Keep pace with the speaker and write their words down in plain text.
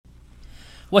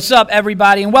What's up,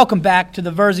 everybody, and welcome back to the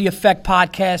Verzi Effect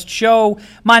Podcast Show.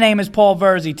 My name is Paul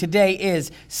Verzi. Today is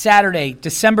Saturday,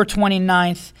 December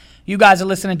 29th. You guys are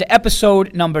listening to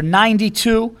episode number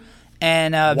 92,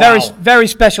 and very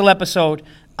special episode.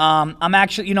 I'm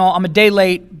actually, I'm a day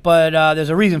late, but there's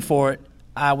a reason for it.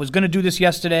 I was going to do this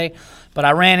yesterday, but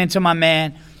I ran into my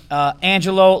man,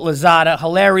 ANGELO, LOZADA,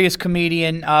 hilarious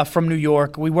comedian from New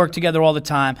York. We work together all the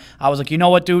time. I was like, you know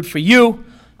what, dude, for you,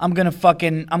 I'm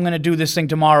gonna do this thing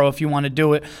tomorrow if you want to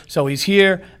do it. So he's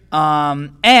here,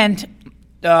 and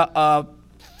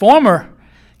former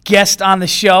guest on the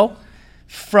show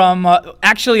from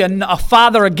actually a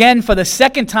father again for the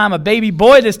second time, a baby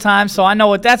boy this time. So I know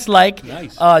what that's like.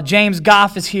 Nice. James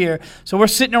GOFF is here. So we're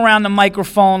sitting around the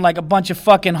microphone like a bunch of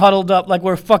fucking huddled up, like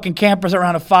we're fucking campers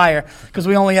around a fire because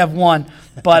we only have one.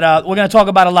 But we're gonna talk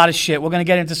about a lot of shit. We're gonna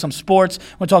get into some sports.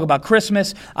 We're gonna talk about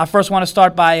Christmas. I first want to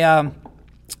start by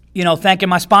thanking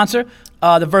my sponsor.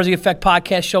 The Verzi Effect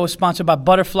Podcast Show is sponsored by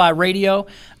Butterfly Radio.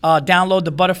 Download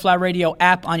the Butterfly Radio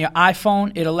app on your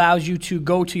iPhone. It allows you to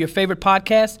go to your favorite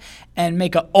podcast and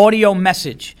make an audio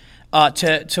message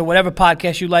to whatever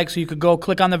podcast you like. So you could go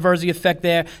click on the Verzi Effect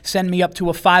there, send me up to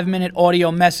a 5-minute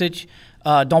audio message.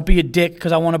 Don't be a dick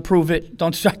because I want to prove it.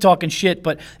 Don't start talking shit.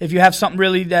 But if you have something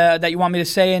really that you want me to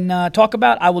say and talk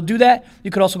about, I will do that.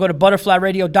 You could also go to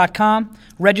butterflyradio.com,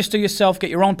 register yourself, get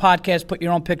your own podcast, put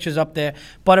your own pictures up there.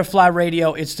 Butterfly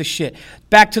Radio, it's the shit.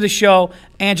 Back to the show.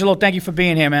 Angelo, thank you for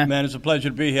being here, man. Man, it's a pleasure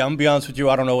to be here. I'm going to be honest with you.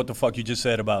 I don't know what the fuck you just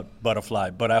said about Butterfly,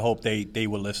 but I hope they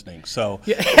were listening. So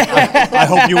yeah. I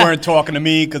hope you weren't talking to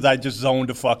me because I just zoned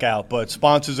the fuck out. But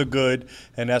sponsors are good,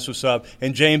 and that's what's up.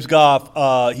 And James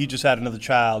Goff, he just had another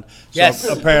child. So yes.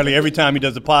 Apparently every time he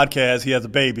does a podcast, he has a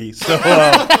baby. So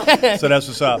so that's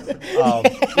what's up.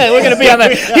 We're gonna be on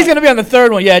he's going to be on the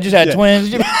third one. Yeah, I just had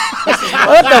twins.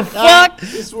 What the fuck?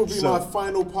 This will be my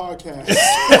final podcast.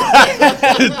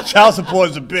 Child support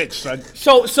is a bitch, son.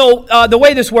 So the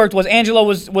way this worked was Angelo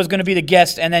was going to be the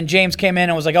guest, and then James came in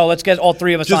and was like, "Oh, let's get all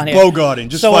three of us on here." Just bogarting,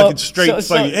 just fucking straight.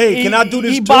 Hey, can I do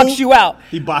this? He boxed you out.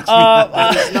 He boxed me out.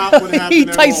 That's not what happened. He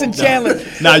Tyson Chandler.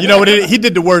 Nah, you know what? He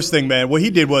did the worst thing, man. What he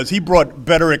did was he brought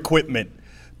better equipment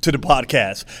to the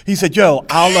podcast. He said, "Yo,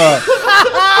 I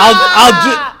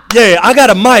got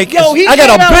a mic. I got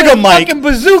a bigger mic. Fucking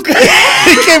bazooka."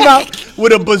 He came out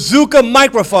with a bazooka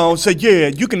microphone. Said, "Yeah,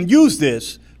 you can use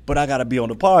this, but I gotta be on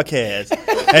the podcast,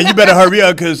 and you better hurry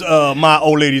up because my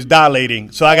old lady's dilating,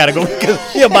 so I gotta go because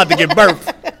she about to give birth."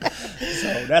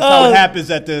 So that's how it happens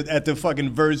at the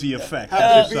fucking Verzi Effect.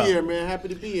 Happy to be here, man. Happy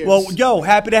to be here. Well, yo,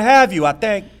 happy to have you. I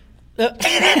think.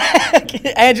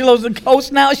 Angelo's the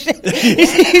host now.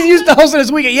 He's used to hosting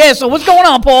this weekend. Yeah. So what's going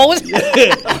on, Paul? So,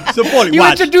 Paulie, you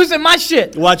introducing my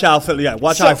shit. Watch how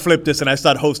I flip this and I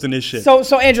start hosting this shit. So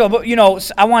Angelo, but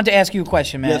I wanted to ask you a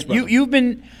question, man.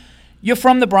 Yes, you're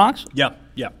from the Bronx? Yeah.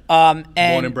 Born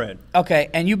and bred. Okay,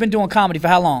 and you've been doing comedy for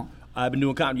how long? I've been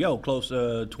doing comedy, close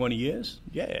to 20 years.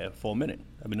 Yeah, for a minute.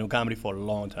 I've been doing comedy for a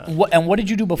long time. What did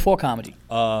you do before comedy?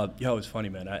 It's funny,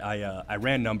 man. I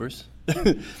ran numbers,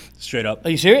 straight up. Are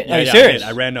you serious? Yeah, Are you serious?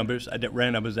 I ran numbers.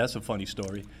 Ran numbers. That's a funny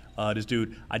story. This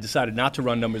dude, I decided not to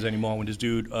run numbers anymore when this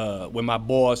dude, when my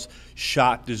boss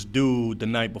shot this dude the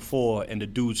night before, and the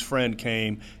dude's friend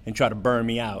came and tried to burn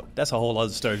me out. That's a whole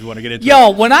other story if you want to get into. Yo,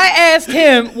 when I asked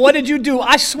him, what did you do?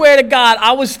 I swear to God,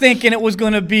 I was thinking it was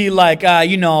going to be like, I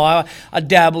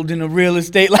dabbled in the real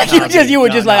estate. Like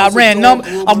I ran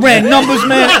numbers,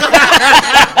 man.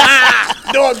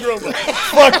 Dog groomer.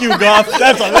 Fuck you, Goff.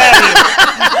 That's hilarious.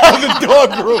 I was a dog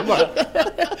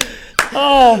groomer.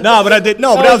 Oh no, but I did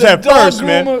but that was at first,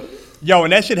 man. Yo,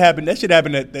 and that shit happened.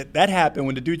 That happened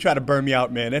when the dude tried to burn me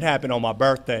out, man. That happened on my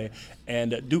birthday,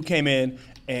 and the dude came in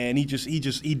and he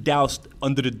doused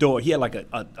under the door. He had like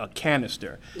a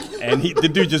canister, and the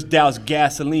dude just doused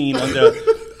gasoline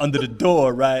under the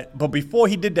door, right? But before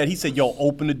he did that, he said, "Yo,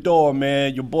 open the door,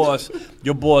 man. Your boss,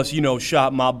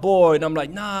 shot my boy." And I'm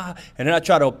like, "Nah." And then I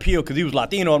try to appeal because he was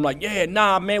Latino. I'm like, "Yeah,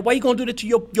 nah, man. Why you gonna do that to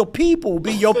your people?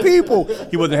 Be your people."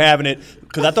 He wasn't having it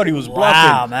because I thought he was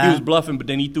bluffing. Wow, man. He was bluffing, but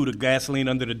then he threw the gasoline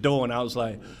under the door, and I was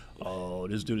like, "Oh,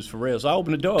 this dude is for real." So I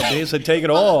opened the door. They said, "Take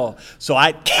it all." So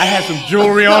I had some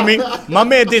jewelry on me. My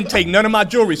man didn't take none of my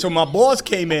jewelry. So my boss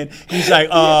came in. He's like,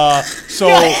 so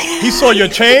he saw your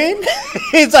chain?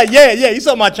 He's like, yeah, he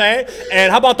saw my chain.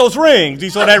 And how about those rings? He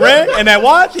saw that ring and that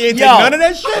watch? He didn't take none of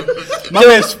that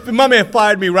shit? My man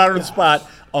fired me right on the spot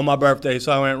on my birthday.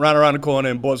 So I went right around the corner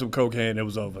and bought some cocaine. It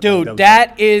was over. Dude,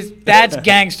 that's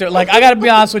gangster. Like, I got to be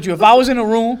honest with you. If I was in a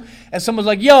room and someone's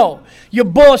like, "Yo, your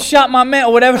boss shot my man,"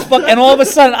 or whatever the fuck, and all of a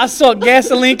sudden I saw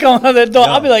gasoline coming out the door.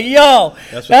 I'll be like, "Yo,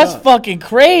 that's fucking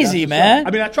crazy, man."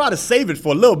 I mean, I tried to save it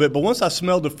for a little bit, but once I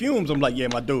smelled the fumes, I'm like, "Yeah,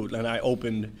 my dude," and I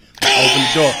opened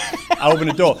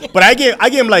the door. But I gave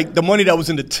him like the money that was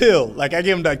in the till. Like I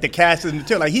gave him like the cash in the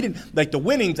till. Like he didn't like the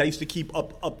winnings. I used to keep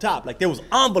up top. Like there was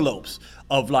envelopes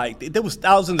of like there was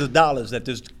thousands of dollars that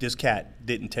this cat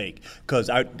didn't take because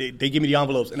they give me the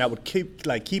envelopes and I would keep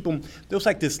them. There was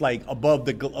like this like above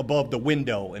the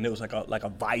window and there was like a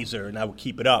visor and I would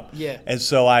keep it up. Yeah. And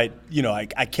so I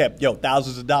kept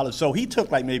thousands of dollars. So he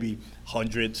took like maybe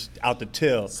hundreds out the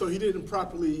till. So he didn't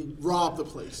properly rob the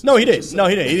place. No, he didn't. No,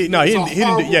 he didn't. He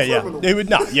didn't.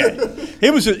 Yeah.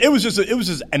 It was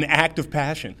just an act of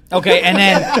passion. Okay, and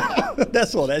then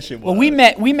that's all that shit was. Well, we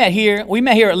met here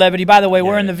at Levity. By the way,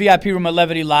 we're in the VIP room at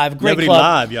Levity Live. Great Levity club.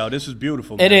 Live, yo. This is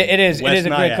beautiful. Man. It is a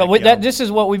great club. This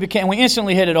is what we became. We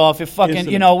instantly hit it off. It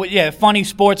fucking funny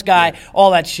sports guy,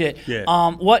 all that shit.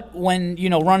 Yeah. When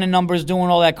running numbers, doing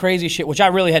all that crazy shit, which I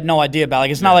really had no idea about.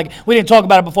 Like it's not like we didn't talk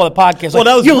about it before the podcast. Well,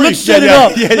 that was let's set it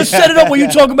up. Let's set it up when you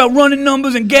talk about running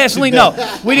numbers and gasoline. No,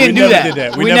 we didn't do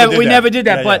that. We never did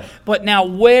that. But now,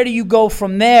 where do you go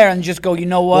from there and just go? You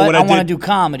know what? I want to do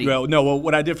comedy. Well, no. Well,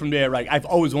 what I did from there, like I've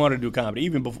always wanted to do comedy.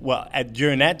 Even before,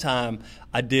 during that time,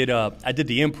 I did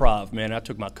the improv. Man, I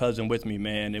took my cousin with me.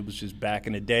 Man, it was just back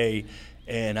in the day.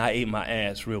 And I ate my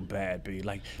ass real bad, B.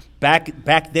 Like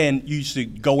back then, you used to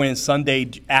go in Sunday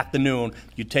afternoon.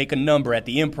 You take a number at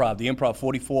the Improv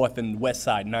 44th and West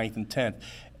Side, 9th and 10th,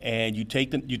 and you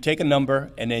take a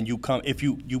number, and then you come. If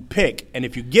you pick, and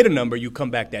if you get a number, you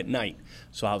come back that night.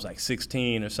 So I was like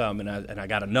 16 or something, and I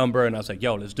got a number, and I was like,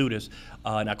 "Yo, let's do this."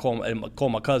 And I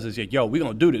called my cousins, said, "Yo, we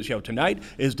gonna do this. Yo, tonight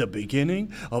is the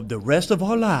beginning of the rest of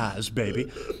our lives,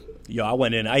 baby." Yo, I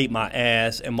went in, I ate my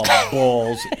ass and my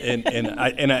balls, and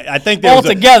I think there was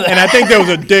I think there was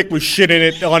a dick with shit in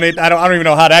it on it. I don't even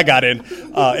know how that got in.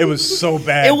 It was so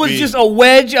bad. It was just a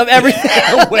wedge of everything.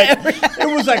 It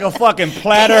was like a fucking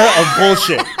platter of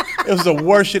bullshit. It was the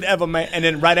worst shit ever, man. And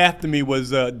then right after me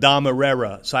was Dom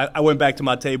Herrera. So I went back to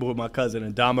my table with my cousin,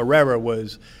 and Dom Herrera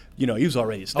was. He was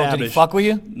already established. Oh, did he fuck with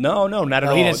you? No, not at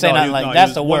all. He didn't say nothing like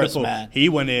that's the worst, wonderful. Man. He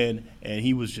went in and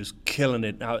he was just killing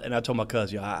it. And I told my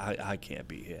cousin, "Yo, I can't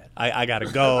be here. I gotta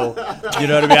go." You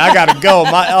know what I mean? I gotta go.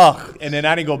 And then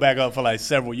I didn't go back up for like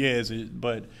several years.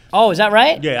 But is that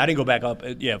right? Yeah, I didn't go back up.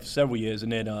 For several years,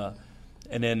 and then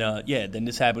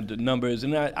this happened to numbers,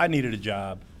 and I needed a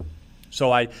job,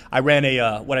 so I ran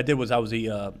a. What I did was I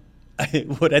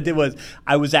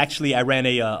ran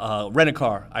a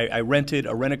rent-a-car. I rented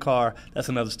a rent-a-car. That's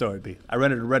another story, B. I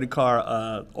rented a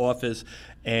rent-a-car office,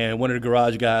 and one of the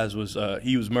garage guys was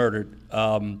murdered.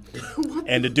 And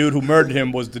the dude who murdered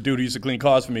him was the dude who used to clean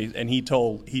cars for me. And he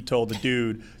told the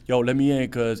dude, "Yo, let me in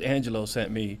because Angelo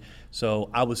sent me." So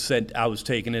I was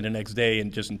taken in the next day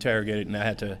and just interrogated, and I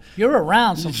had to. You're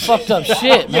around some fucked up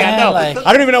shit, man. Yeah, I know.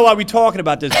 I don't even know why we talking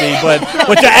about this, B.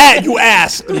 But you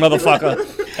asked,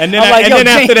 motherfucker. And then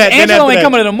after that, Angelo ain't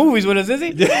coming to the movies with us, is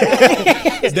he?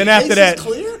 Then after that,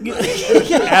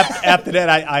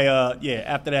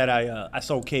 after that, I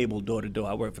sold cable door to door.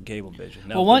 I worked for Cablevision.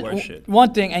 That was the worst shit.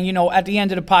 One thing, and at the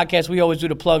end of the podcast, we always do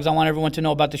the plugs. I want everyone to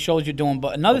know about the shows you're doing.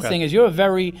 But another thing is,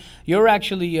 you're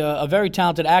actually a very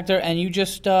talented actor, and you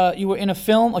just you were in a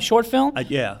short film.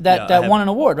 That won an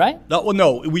award, right?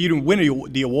 No, we didn't win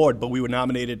the award, but we were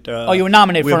nominated. You were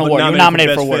nominated for an award. You were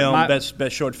nominated for an award.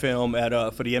 Best short film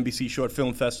for the NBC Short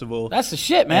Film Festival. That's the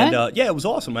shit, man. And it was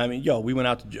awesome. I mean, we went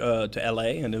out to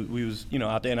LA, and we was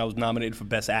out there, and I was nominated for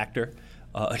Best Actor.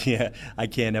 I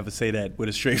can't ever say that with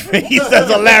a straight face. That's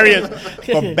hilarious.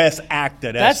 For Best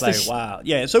Actor, that's like wow.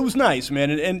 Yeah, so it was nice,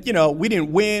 man. And we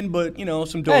didn't win, but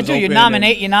some doors open.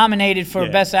 You're nominated for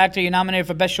Best Actor. You're nominated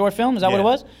for Best Short Film. Is that what it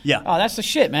was? Yeah. Oh, that's the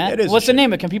shit, man. It is. What's the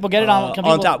name of it? Can people get it on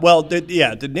top? Well,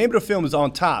 the name of the film is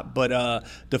On Top, but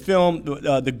the film,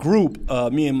 the group,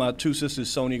 me and my two sisters,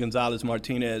 Sonia Gonzalez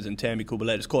Martinez and Tammy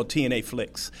Kubalet, it's called TNA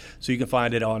Flicks. So you can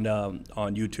find it on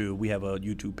YouTube. We have a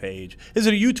YouTube page. Is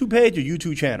it a YouTube page or YouTube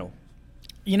channel?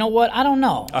 You know what? I don't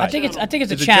know. I think it's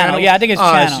a channel. Yeah, I think it's a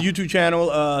channel. It's a YouTube channel,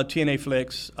 TNA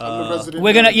Flicks.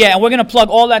 We're gonna plug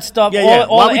all that stuff. Yeah.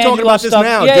 Why are we talking about this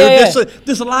now, dude?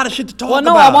 There's a lot of shit to talk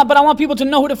about. I want people to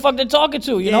know who the fuck they're talking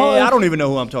to. You know? I don't even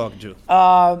know who I'm talking to.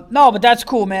 No, but that's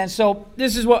cool, man. So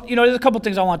this is what there's a couple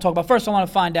things I want to talk about. First, I want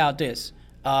to find out this.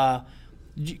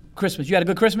 Christmas. You had a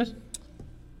good Christmas?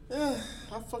 Yeah,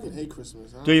 I fucking hate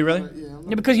Christmas. Do you really?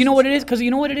 Yeah, because you know what it is? Because you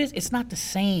know what it is? It's not the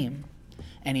same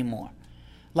anymore.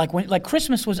 Like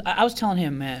Christmas was, I was telling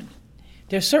him, man,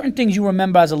 there's certain things you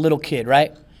remember as a little kid,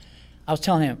 right? I was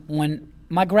telling him, when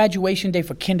my graduation day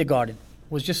for kindergarten,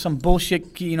 was just some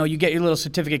bullshit. You know, you get your little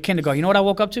certificate kindergarten. You know what I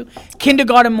woke up to?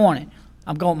 Kindergarten morning.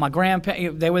 I'm going. My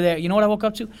grandparents, they were there. You know what I woke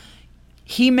up to?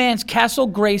 He-Man's Castle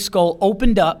Grayskull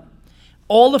opened up,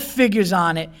 all the figures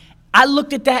on it. I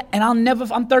looked at that, and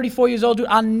I'm 34 years old, dude.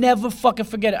 I'll never fucking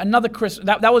forget it. Another Christmas.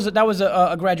 That was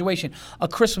a graduation. A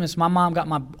Christmas. My mom got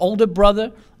my older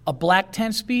brother a black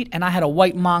 10-speed, and I had a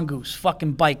white mongoose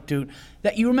fucking bike, dude.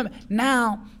 That you remember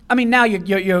now. I mean, now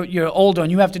you're older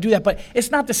and you have to do that, but it's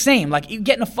not the same. Like you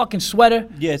getting a fucking sweater.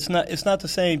 Yeah, it's not the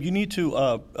same. You need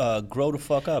to grow the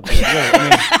fuck up. Really.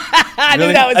 I really?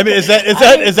 knew that was. I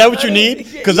mean, is that what you need?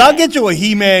 Because I'll get you a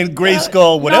He-Man,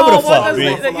 Grayskull, whatever the fuck.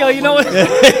 Yo, you know what?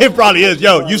 It probably is.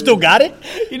 Yo, you still got it?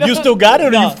 You still got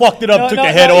it, or you fucked it up, took the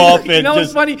head off, and you know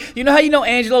what's funny? You know how you know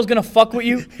Angelo's gonna fuck with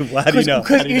you? Why do you know?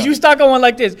 Because you start going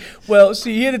like this. Well,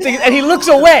 see, here the thing, and he looks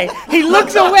away. He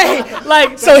looks away,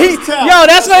 like so.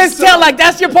 That's what his tell. Like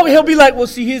that's your point. He'll be like, well,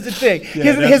 see, here's the thing.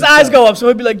 His eyes go up, so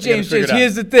he'll be like, James,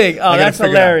 here's the thing. Oh, that's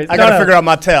hilarious. I gotta figure out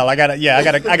my tail. I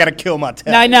gotta kill my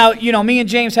tail. Now, you know, me and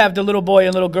James have the little boy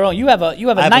and little girl. You have a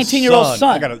 19-year-old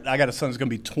son. I got a son who's gonna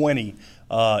be 20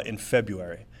 in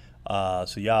February.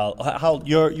 So y'all, how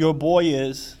your boy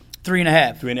is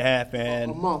 3.5. 3.5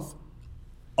 and A month.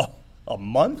 Oh, a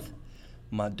month,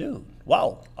 my dude.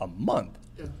 Wow, a month.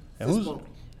 Yeah. And Fist bump.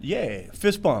 Yeah,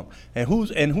 fist bump. And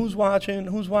who's watching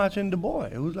the boy?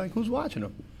 Who's watching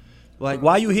him? Like,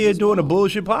 why you here doing a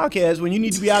bullshit podcast when you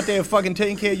need to be out there fucking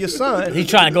taking care of your son? He's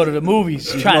trying to go to the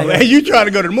movies. You trying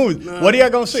to go to the movies? What are y'all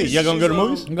gonna see? Y'all gonna go to the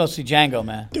movies? I'm gonna see Django,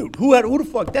 man. Dude, who the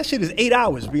fuck? That shit is 8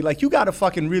 hours. Be like, you gotta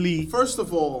fucking really. First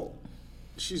of all,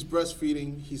 she's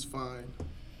breastfeeding. He's fine.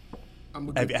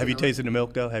 Have you tasted the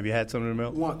milk though? Have you had some of the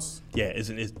milk? Once. Yeah,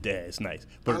 it's nice.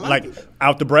 But I like it.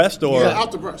 out the breast or Yeah,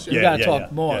 out the breast. Yeah. You gotta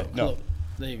talk more. Yeah, no. Look,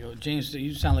 there you go, James.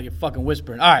 You sound like you're fucking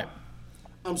whispering. All right.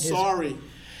 I'm sorry.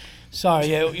 Sorry,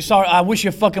 yeah. Sorry, I wish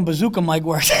your fucking bazooka mic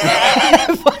worked.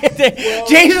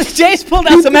 James pulled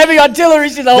out some heavy artillery.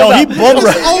 She's like, yo, he bum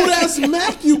rushed. Old ass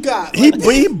Mac you got.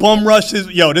 He bum rushed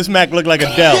his. Yo, this Mac looked like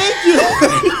a Dell. Thank you.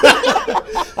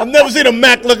 I've never seen a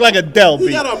Mac look like a Dell. He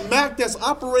got a Mac that's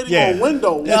operating on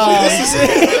Windows.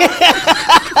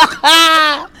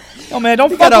 Oh man,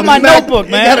 don't fuck with my notebook,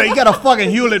 man. You got a fucking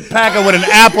Hewlett Packard with an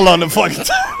apple on the fucking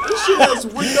top. This shit has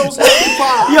Windows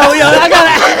 95. Yo,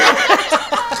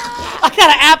 I got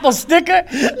an Apple sticker.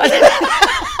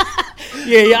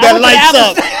 Yeah.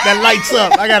 That lights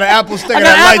up. I got an Apple sticker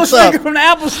that lights up. From the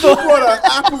Apple store. You brought an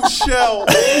Apple shell.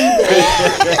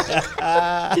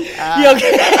 Yo,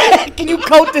 can you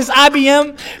coat this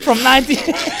IBM from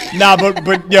 19? Nah,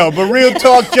 but real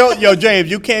talk, yo, James,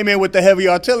 you came in with the heavy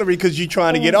artillery because you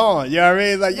trying to get on. You know what I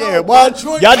mean? It's like, yeah, what?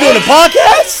 Y'all doing the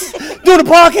podcast? Doing the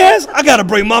podcast? I gotta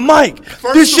bring my mic.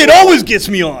 This shit always gets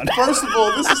me on. First of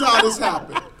all, this is how this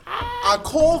happened. I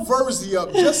called Verzi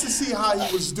up just to see how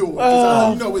he was doing.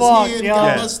 Because his hand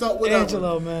got messed up, whatever.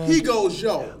 Angelo, man. He goes,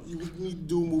 yo, you need to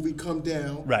do a movie, come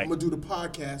down. Right. I'm going to do the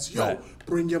podcast. Yo,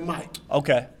 bring your mic.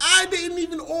 Okay. I didn't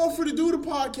even offer to do the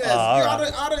podcast.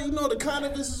 The kind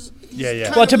of this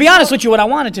is... Well, to be honest with you, what I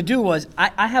wanted to do was,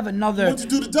 I have another... You want to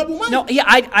do the double mic? No,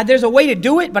 yeah, there's a way to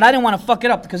do it, but I didn't want to fuck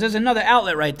it up because there's another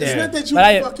outlet right there. It's not that you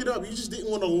would fuck it up. You just didn't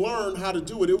want to learn how to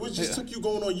do it. It was just took you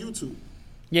going on YouTube.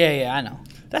 Yeah, I know.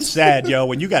 That's sad, yo,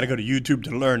 when you got to go to YouTube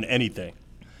to learn anything.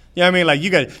 You know what I mean? Like,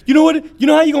 you know what? You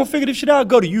know how you going to figure this shit out?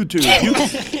 Go to YouTube.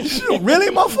 Really,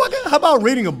 motherfucker? How about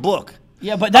reading a book?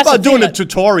 Yeah, but that's how about doing a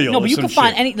tutorial. No, but you can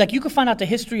find shit? you can find out the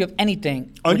history of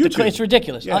anything on YouTube. It's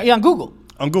ridiculous. Yeah. On Google.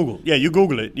 On Google. Yeah, you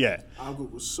Google it. Yeah. I'll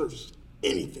Google search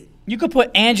anything. You could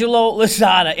put Angelo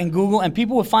Lozada in Google, and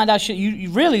people would find out shit you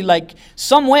really like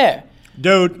somewhere.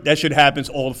 Dude, that shit happens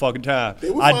all the fucking time.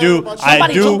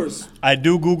 I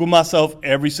do Google myself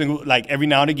every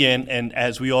now and again, and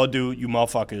as we all do, you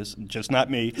motherfuckers, just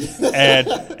not me. And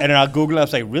then I'll Google it, I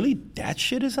say, really? That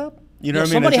shit is up? You know what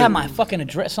I mean? Somebody had my fucking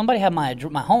address. Somebody had my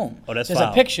home. Oh, that's There's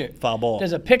foul. a picture. Foul ball.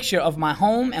 There's a picture of my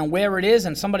home and where it is,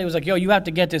 and somebody was like, yo, you have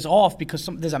to get this off because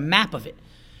there's a map of it.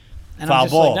 And foul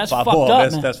ball. Like, that's foul fucked ball.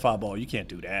 up, man. That's foul ball. You can't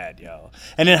do that, yo.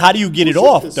 And then how do you get it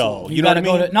off, though? You gotta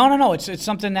go to no. It's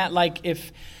something that like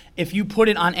if you put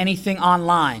it on anything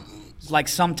online, like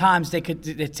sometimes they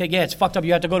say, yeah, it's fucked up.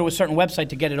 You have to go to a certain website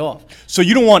to get it off. So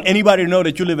you don't want anybody to know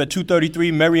that you live at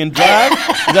 233 Marion Drive? Is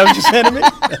that what you're saying to me?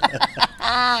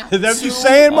 Is that what you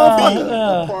saying,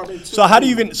 motherfucker? So how do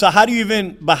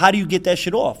you get that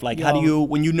shit off? Like, how do you,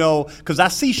 when you know, because I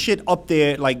see shit up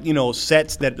there, like, you know,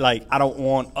 sets that, like, I don't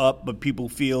want up, but people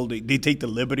feel they take the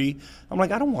liberty. I'm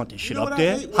like, I don't want this shit up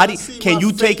there. Can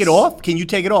you take it off? Can you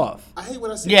take it off? I hate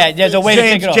when I see there's a way to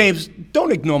take it off. James,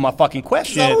 don't ignore my fucking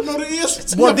question. I don't know the answer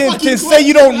to well, your then say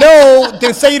you don't know.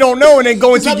 Then say you don't know, and then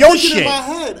go into your shit.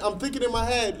 I'm thinking in my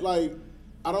head, like,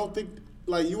 I don't think,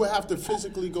 like, you would have to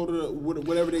physically go to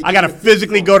whatever they. I gotta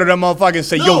physically go to the motherfucker and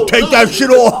say, "Yo, take that shit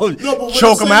off." No, but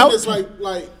choke them out. Is like,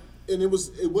 and it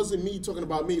wasn't me talking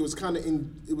about me. It was kind of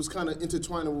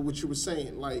intertwining with what you were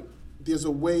saying. Like, there's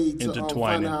a way to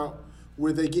find out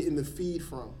where they're getting the feed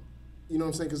from. You know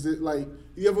what I'm saying? Because, like,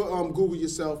 you ever Google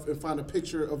yourself and find a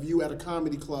picture of you at a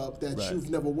comedy club that you've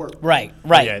never worked. Right.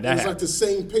 Yeah, it's like the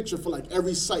same picture for, like,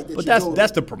 every site that but you go to.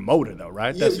 That's the promoter, though,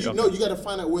 right? Yeah, you got to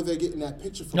find out where they're getting that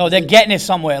picture from. No, they're getting it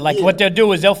somewhere. Like, what they'll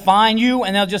do is they'll find you,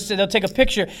 and they'll take a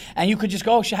picture, and you could just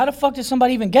go, oh, shit, how the fuck did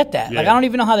somebody even get that? Yeah. Like, I don't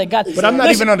even know how they got that. But I'm not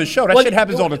even on the show. That shit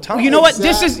happens all the time. You know what?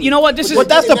 This is. But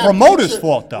that's the promoter's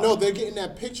fault, though. No, they're getting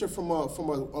that picture from a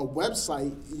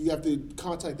website. You have to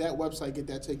contact that website, get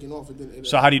that taken off.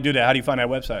 So how do you do that? How do you find that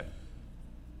website?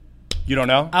 You don't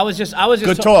know? I was just.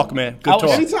 Good talk, man. Good talk.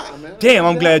 Anytime, man. Damn,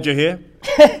 I'm glad you're here.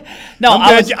 No,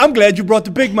 I'm glad you brought the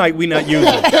big mic we not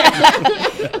using.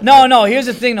 No. Here's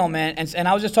the thing, though, man. And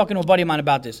I was just talking to a buddy of mine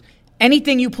about this.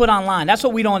 Anything you put online, that's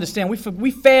what we don't understand. We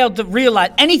failed to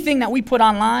realize anything that we put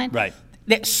online. Right.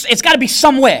 It's got to be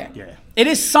somewhere. Yeah. It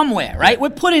is somewhere, right? We're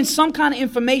putting some kind of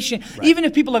information. Right. Even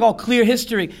if people are like, clear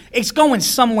history, it's going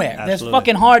somewhere. Absolutely. There's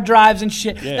fucking hard drives and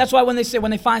shit. Yeah. That's why when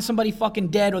they find somebody fucking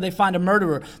dead or they find a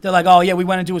murderer, they're like, oh yeah, we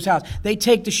went into his house. They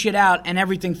take the shit out and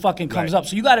everything fucking comes up.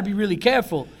 So you got to be really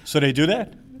careful. So they do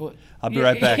that? I'll be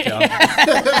right back, y'all.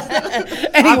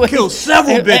 Anyway. I've killed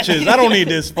several bitches. I don't need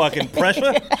this fucking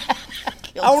pressure.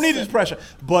 I don't need this pressure.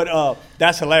 But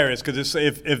that's hilarious because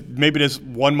if maybe there's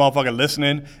one motherfucker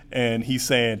listening and he's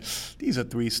saying, these are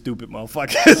three stupid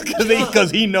motherfuckers because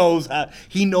he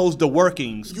knows the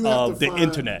workings of the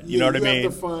internet. You know what I mean? You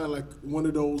have to find like one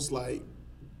of those like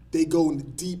they go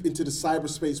deep into the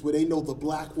cyberspace where they know the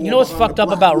black wall. You know what's fucked up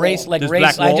about race? Like there's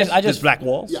race, I just black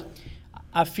walls. Yeah.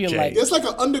 I feel like it's like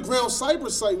an underground cyber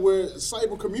site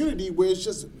cyber community where it's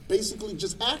just basically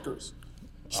just hackers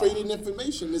trading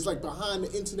information. It's like behind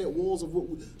the internet walls of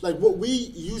what we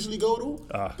usually go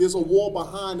to. There's a wall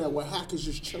behind that where hackers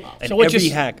just chill out.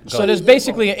 So there's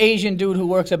basically an Asian dude who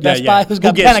works at Best Buy who's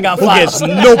got Pentagon files. Who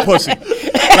gets no pussy.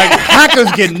 Like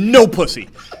hackers get no pussy.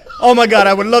 Oh my God,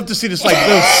 I would love to see this like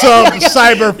little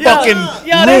cyber fucking room.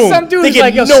 Yeah, there's some dude who's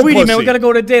like, yo, sweetie, man, we gotta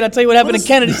go to a date. I'll tell you what happened to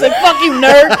Kennedy. He's like, fuck you,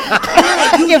 nerd.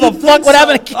 I don't give a fuck what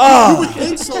happened to Kennedy. You would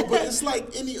think so, but it's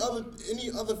like any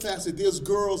other facet. There's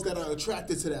girls that are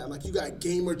attracted to that. Like you got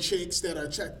gamer chicks that are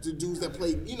attracted to dudes that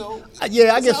play, you know.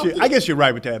 Yeah, I guess you're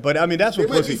right with that. But I mean, that's what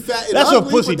pussy. That's what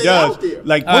pussy does.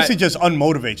 Like pussy just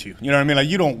unmotivates you. You know what I mean? Like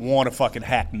you don't want to fucking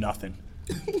hack nothing.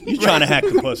 You trying to hack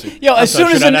the pussy? Yo, as soon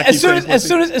as the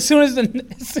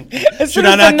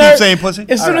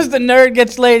nerd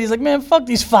gets laid, he's like, man, fuck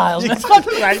these files, man.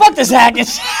 Fuck this hacking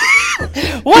shit.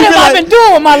 What have I been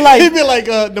doing with my life? He'd be like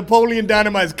Napoleon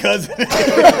Dynamite's cousin.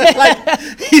 Like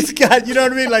he's got, you know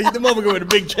what I mean? Like the motherfucker with a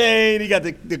big chain. He got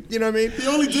the you know what I mean? He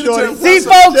only did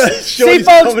it See,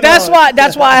 folks. That's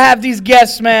why I have these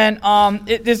guests, man.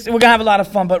 We're gonna have a lot of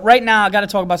fun. But right now, I got to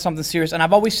talk about something serious. And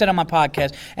I've always said on my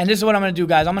podcast, and this is what I'm gonna do,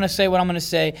 guys. I'm gonna say what I'm gonna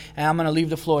say, and I'm gonna leave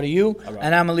the floor to you,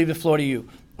 and I'm gonna leave the floor to you.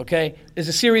 Okay, it's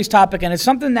a serious topic, and it's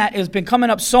something that has been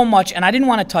coming up so much, and I didn't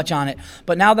want to touch on it,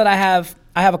 but now that I have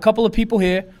a couple of people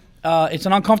here. It's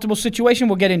an uncomfortable situation.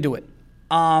 We'll get into it.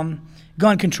 Gun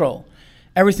control,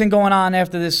 everything going on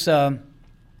after this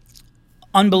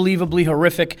unbelievably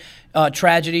horrific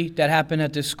tragedy that happened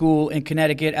at this school in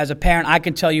Connecticut. As a parent, I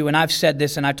can tell you, and I've said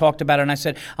this, and I talked about it, and I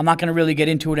said I'm not going to really get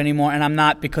into it anymore, and I'm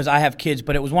not because I have kids,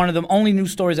 but it was one of the only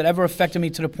news stories that ever affected me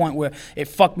to the point where it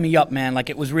fucked me up, man. Like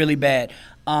it was really bad.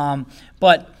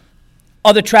 But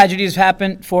other tragedies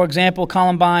happened. For example,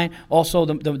 Columbine, also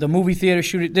the movie theater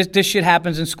shooting. This shit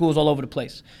happens in schools all over the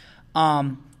place.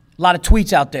 A lot of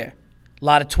tweets out there. A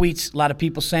lot of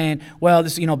people saying, well,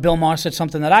 this, Bill Maher said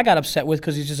something that I got upset with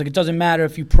because he's just like, it doesn't matter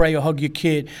if you pray or hug your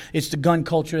kid. It's the gun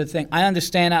culture thing. I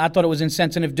understand that. I thought it was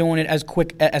insensitive doing it as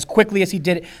quickly as he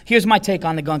did it. Here's my take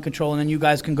on the gun control, and then you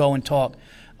guys can go and talk.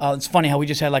 It's funny how we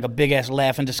just had like a big ass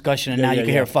laugh and discussion, and now you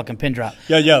can hear a fucking pin drop.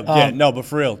 Yeah. No, but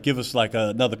for real, give us like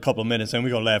another couple of minutes, and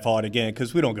we're gonna laugh hard again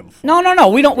because we don't give a fuck. No.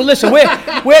 We don't. Listen, we're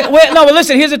no. But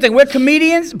listen, here's the thing. We're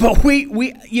comedians, but we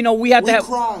have to have.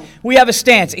 Cry. We have a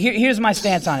stance. Here's my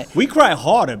stance on it. We cry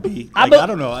harder, B. Like, I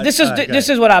don't know. This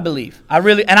is what I believe. I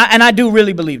really and I do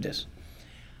really believe this.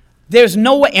 There's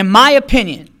no way, in my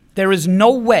opinion, there is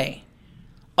no way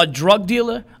a drug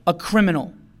dealer, a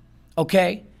criminal,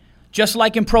 okay. Just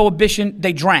like in Prohibition,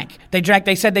 they drank.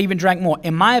 They said they even drank more.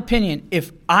 In my opinion,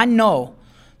 if I know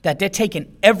that they're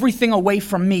taking everything away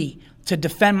from me to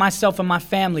defend myself and my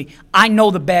family, I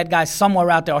know the bad guys somewhere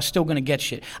out there are still going to get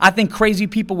shit. I think crazy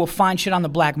people will find shit on the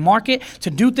black market to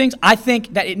do things. I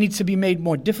think that it needs to be made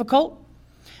more difficult.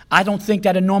 I don't think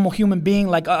that a normal human being,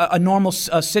 like a normal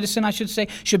citizen, I should say,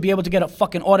 should be able to get a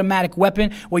fucking automatic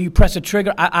weapon where you press a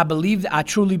trigger. I believe that. I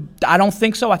don't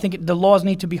think so. I think the laws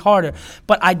need to be harder.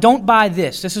 But I don't buy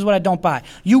this. This is what I don't buy.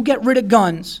 You get rid of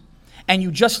guns and you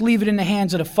just leave it in the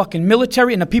hands of the fucking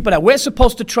military and the people that we're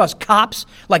supposed to trust, cops,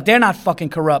 like they're not fucking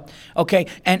corrupt, okay?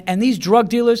 And these drug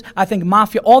dealers, I think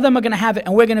mafia, all of them are going to have it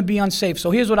and we're going to be unsafe.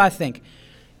 So here's what I think.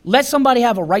 Let somebody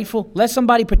have a rifle. Let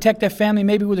somebody protect their family,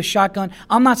 maybe with a shotgun.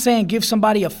 I'm not saying give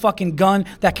somebody a fucking gun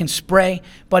that can spray.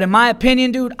 But in my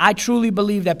opinion, dude, I truly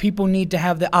believe that people need to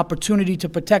have the opportunity to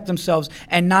protect themselves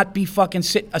and not be fucking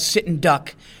a sitting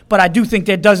duck. But I do think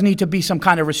there does need to be some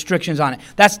kind of restrictions on it.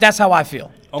 That's how I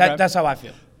feel. Okay. That's how I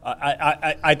feel.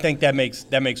 I think that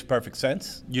makes perfect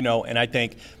sense. You know, and I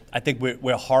think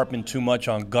we're harping too much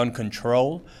on gun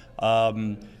control.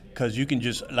 Because you can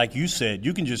just, like you said,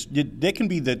 there can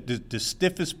be the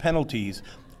stiffest penalties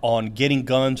on getting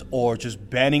guns or just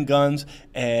banning guns,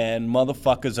 and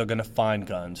motherfuckers are gonna find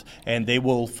guns, and they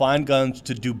will find guns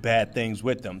to do bad things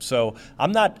with them. So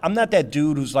I'm not that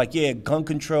dude who's like, yeah, gun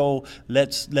control,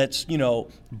 let's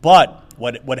But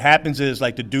what happens is,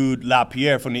 like the dude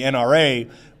LaPierre from the NRA.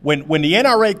 When the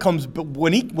NRA comes,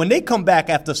 when they come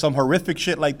back after some horrific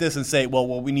shit like this and say, well,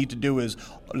 what we need to do is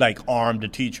like arm the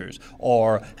teachers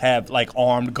or have like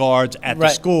armed guards at the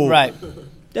school. Right.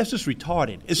 That's just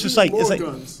retarded. It's just like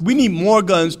guns. We need more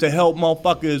guns to help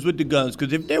motherfuckers with the guns.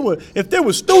 Because if there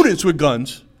were students with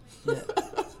guns,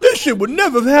 this shit would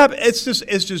never have happened. It's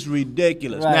just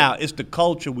ridiculous. Right. Now it's the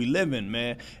culture we live in,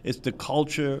 man. It's the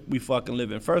culture we fucking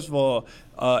live in. First of all,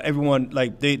 everyone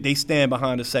like they stand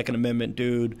behind the Second Amendment,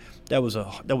 dude. That was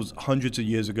hundreds of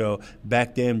years ago.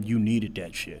 Back then, you needed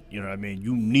that shit. You know what I mean?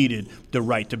 You needed the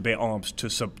right to bear arms to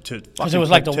because it was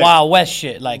like the Wild West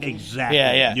shit, like exactly.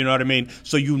 Yeah. You know what I mean?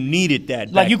 So you needed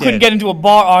that. Like you couldn't get into a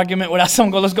bar argument without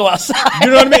someone go, let's go outside. You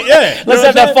know what I mean? Yeah. Let's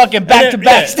have that fucking back to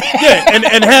back. Yeah,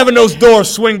 and having those doors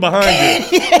swing behind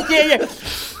you. Yeah.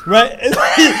 Right?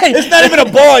 It's not even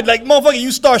a bar. Like, motherfucker,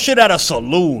 you start shit at a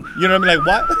saloon. You know what I mean?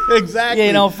 Like, what? Exactly.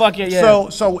 Yeah, fuck it, yeah.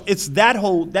 So it's that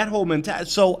whole mentality.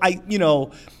 So,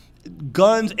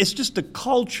 guns, it's just the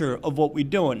culture of what we're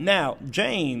doing. Now,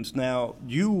 James,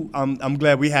 I'm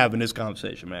glad we're having this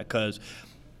conversation, man, because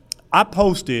I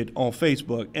posted on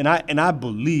Facebook, and I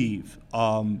believe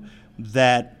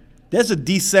that there's a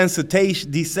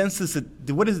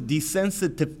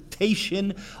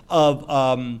desensitization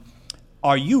of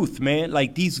our youth, man.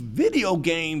 Like these video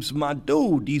games, my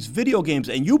dude, these video games.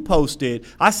 And you posted,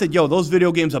 I said, yo, those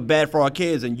video games are bad for our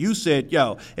kids. And you said,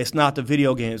 yo, it's not the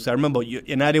video games. I remember,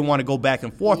 and I didn't want to go back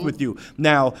and forth with you.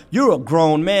 Now, you're a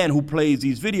grown man who plays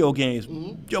these video games.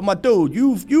 Yo, my dude,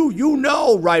 you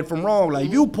know right from wrong. Like,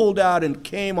 you pulled out and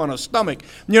came on a stomach.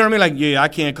 You know what I mean? Like, yeah, I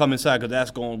can't come inside because that's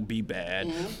going to be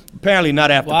bad. Apparently not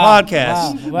after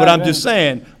podcasts. But I'm just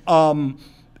saying,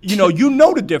 you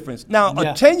know the difference. Now,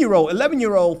 a 10-year-old,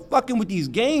 11-year-old fucking with these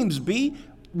games,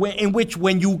 in which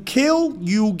when you kill,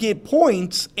 you get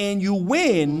points and you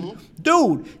win.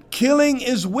 Dude, killing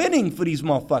is winning for these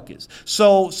motherfuckers.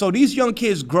 So these young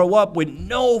kids grow up with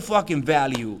no fucking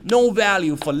value. No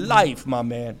value for life, my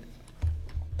man.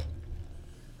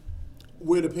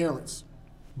 We're the parents.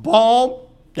 Bomb.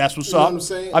 That's what's up. What I'm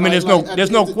saying? I mean,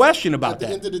 there's no question about that. At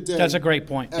the end of the day, that's a great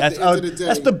point. That's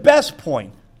the best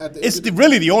point. It's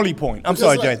really the only point. I'm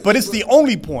sorry, James, but it's the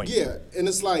only point. Yeah, and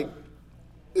it's like,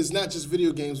 it's not just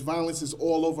video games. Violence is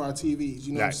all over our TVs.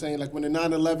 You know what I'm saying? Like when the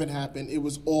 9/11 happened, it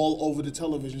was all over the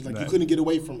televisions. Like you couldn't get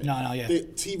away from it. No, yeah. The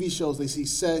TV shows, they see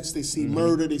sex, they see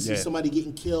murder, they see somebody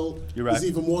getting killed. You're right. It's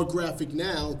even more graphic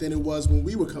now than it was when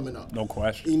we were coming up. No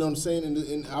question. You know what I'm saying?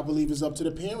 And I believe it's up to the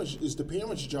parents. It's the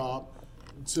parents' job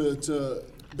to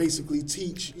basically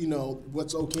teach,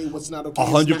 what's okay, what's not okay.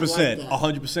 100%,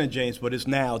 100%, James. But it's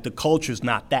now the culture's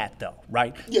not that though,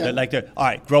 right? Yeah. All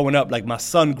right, growing up, like my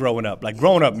son growing up,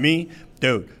 me,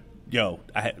 dude.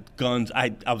 I had guns.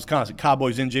 I was constant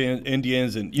cowboys,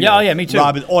 Indians, and me too.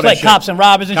 robbers, all like that cops shit. and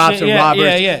robbers and cops shit. and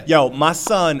robbers. Yeah. Yo, my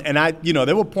son and I,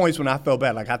 there were points when I felt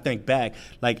bad. Like I think back,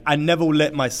 like I never would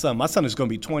let my son is going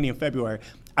to be 20 in February.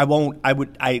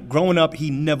 Growing up, he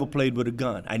never played with a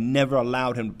gun. I never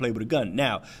allowed him to play with a gun.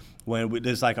 Now, when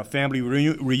there's like a family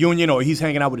reunion or he's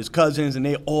hanging out with his cousins and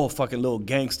they all fucking little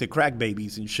gangster crack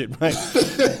babies and shit, right?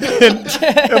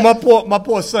 and my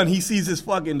poor son, he sees this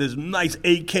nice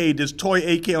AK, this toy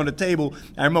AK on the table.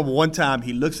 I remember one time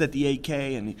he looks at the AK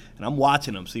and I'm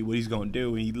watching him, see what he's gonna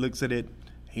do. And he looks at it,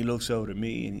 he looks over to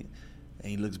me and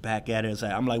he looks back at it.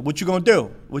 I'm like, what you gonna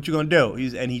do? What you gonna do?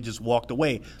 And he just walked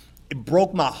away. It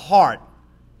broke my heart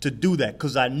to do that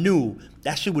because I knew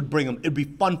that shit would bring him. It'd be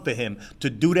fun for him to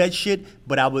do that shit.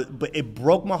 But it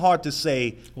broke my heart to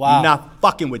say, wow, you're not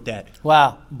fucking with that.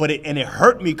 Wow. But it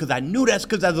hurt me because I knew that's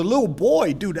because as a little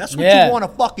boy, dude, that's what you want to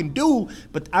fucking do.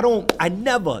 But I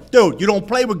never, dude. You don't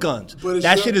play with guns.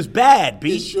 That shit is bad,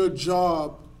 B. It's your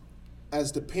job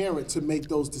as the parent to make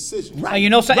those decisions. Right. And you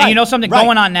know something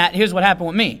going on that. Here's what happened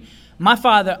with me. My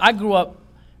father, I grew up.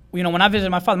 When I visited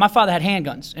my father had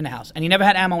handguns in the house, and he never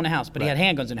had ammo in the house, but he had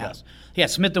handguns in the house. He had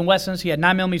Smith & Wessons, he had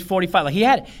 9mm 45, like he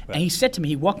had it. Right. And he said to me,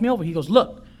 he walked me over, he goes,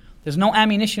 look, there's no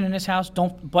ammunition in this house,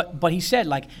 but he said,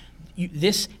 like,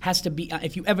 this has to be,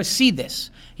 if you ever see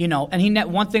this, and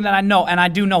one thing that I know, and I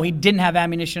do know he didn't have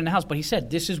ammunition in the house, but he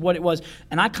said this is what it was,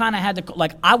 and I kind of had to,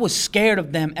 like, I was scared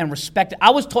of them and respect it.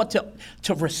 I was taught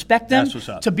to respect them,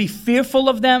 to be fearful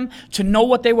of them, to know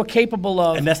what they were capable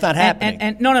of. And that's not happening.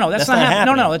 And no, that's not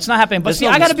happening. No, it's not happening. But there's see,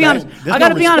 no I got to be honest. There's I got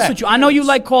to no be honest respect. with you. I know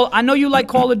you like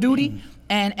Call of Duty.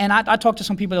 And I talk to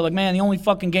some people that are like, man, the only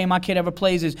fucking game my kid ever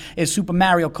plays is Super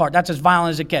Mario Kart. That's as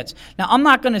violent as it gets. Now, I'm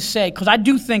not going to say, because I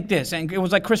do think this, and it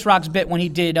was like Chris Rock's bit when he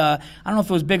did, I don't know if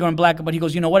it was Bigger and Blacker, but he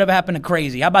goes, whatever happened to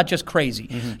crazy? How about just crazy?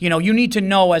 Mm-hmm. You need to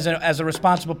know as a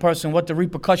responsible person what the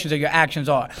repercussions of your actions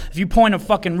are. If you point a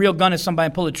fucking real gun at somebody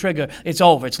and pull a trigger, it's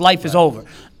over. Life is over.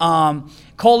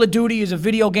 Call of Duty is a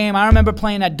video game. I remember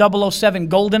playing that 007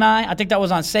 GoldenEye. I think that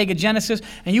was on Sega Genesis.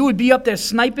 And you would be up there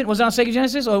sniping. Was it on Sega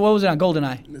Genesis or what was it on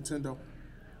GoldenEye? Nintendo.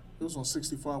 It was on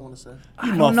 64, I want to say.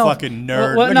 You motherfucking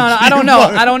nerd. No, I don't know.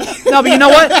 No, but you know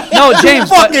what? No, James.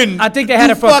 I think they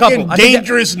had it for a couple. Fucking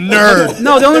dangerous nerd.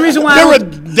 No, the only reason why you're a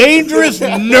dangerous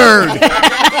nerd.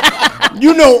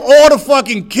 You know all the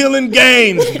fucking killing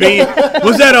games, B.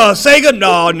 Was that Sega?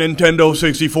 No, Nintendo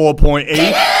 64.8.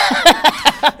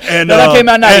 And that came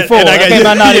out in 94. That came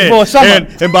out in 94 summer.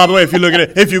 And by the way, if you look at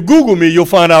it, if you Google me, you'll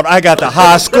find out I got the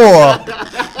high score.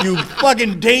 You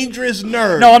fucking dangerous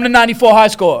nerd. No, I'm the 94 high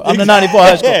score.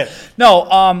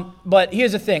 No, but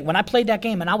here's the thing. When I played that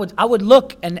game, and I would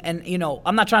look, and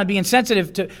I'm not trying to be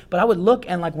insensitive but I would look,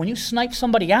 and like when you snipe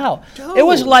somebody out, dude, it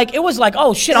was like,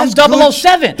 oh shit, I'm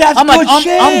 007.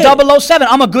 I'm 007.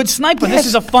 I'm a good sniper. This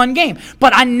is a fun game.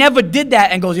 But I never did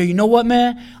that and goes, you know what,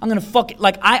 man? I'm gonna fuck it.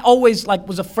 Like I always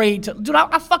was afraid to, dude.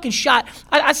 I fucking shot.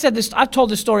 I said this. I've told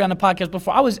this story on the podcast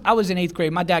before. I was in 8th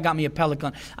grade. My dad got me a pellet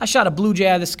gun. I shot a blue jay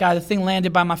out of the sky. The thing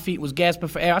landed by my feet. Was gasping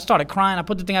for air. I started crying. I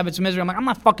put the thing out of its misery. I'm like, I'm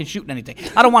not fucking shooting anything.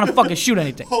 I don't want to fucking shoot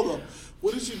anything. Hold on.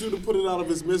 What did you do to put it out of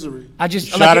its misery? I just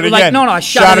shot it again. I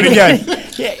shot it again.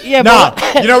 yeah, nah,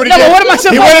 but you know what he did? What am I supposed to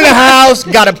do? He went in the house,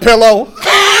 got a pillow,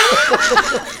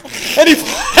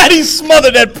 and he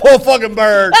smothered that poor fucking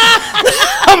bird.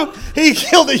 He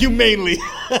killed it humanely. He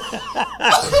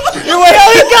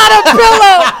got a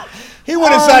pillow. He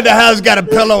went inside the house, got a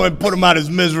pillow, and put him out of his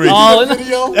misery. Oh,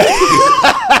 video?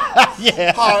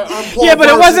 Yeah. Yeah, but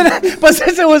it wasn't. But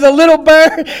since it was a little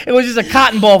bird, it was just a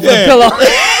cotton ball for the pillow.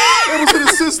 It was an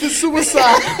assisted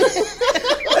suicide.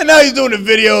 And now he's doing a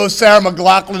video. Sarah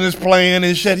McLachlan is playing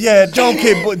and shit. Yeah,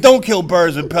 don't kill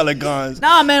birds with pellet guns.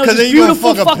 Nah, man, it was a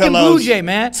beautiful fucking blue jay,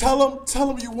 man. Tell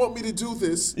him you want me to do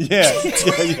this. Yeah.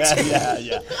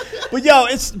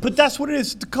 But that's what it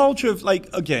is. The culture of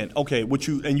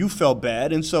you felt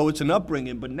bad, and so it's an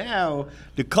upbringing. But now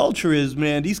the culture is,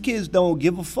 man, these kids don't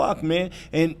give a fuck, man.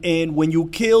 And when you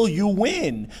kill, you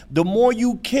win. The more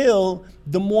you kill,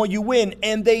 the more you win.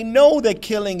 And they know that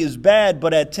killing is bad,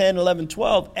 but at 10, 11,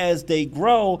 12, as they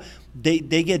grow, they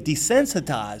get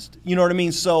desensitized. You know what I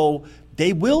mean? So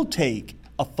they will take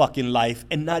a fucking life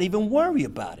and not even worry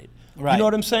about it. Right. You know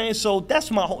what I'm saying? So that's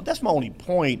my only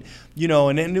point,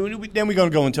 and then we're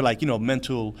gonna go into like,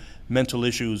 mental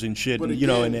issues and shit, but and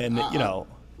again, and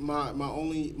my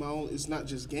only it's not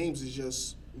just games, it's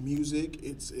just music,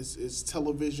 it's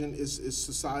television, it's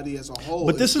society as a whole.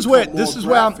 But this is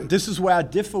where I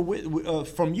differ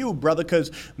from you, brother,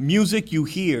 because music you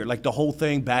hear, like the whole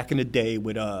thing back in the day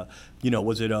with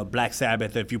was it Black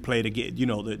Sabbath? If you play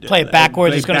play it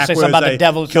backwards, it's going to say something about the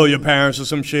devil, kill your parents or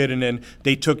some shit, and then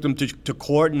they took them to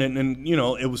court, and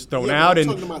it was thrown out.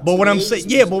 But what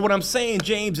I'm saying,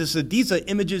 James, is that these are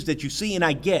images that you see and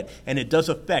I get, and it does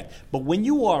affect. But when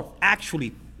you are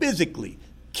actually physically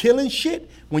killing shit,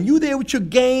 when you there with your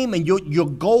game and your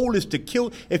goal is to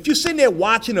kill, if you're sitting there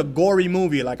watching a gory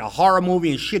movie, like a horror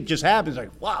movie, and shit just happens,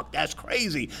 like, fuck, that's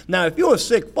crazy. Now, if you're a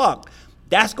sick fuck,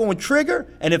 that's going to trigger,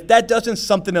 and if that doesn't,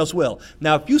 something else will.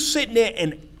 Now, if you're sitting there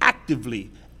and actively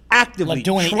like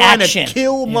doing trying action to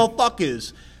kill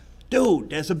motherfuckers, dude,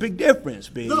 there's a big difference,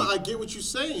 baby. No, I get what you're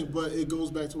saying, but it goes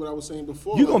back to what I was saying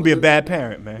before. You're going to be a bad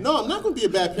parent, man. No, I'm not going to be a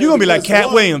bad parent. You're going to be like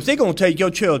Cat Williams. They're going to take your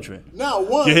children. Now,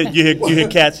 one. You hear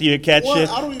Cat shit?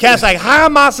 Cat's like, how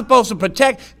am I supposed to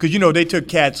protect? Because, they took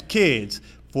Cat's kids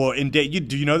for, do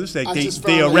you know this? They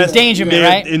arrested endangerment,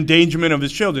 right? Endangerment of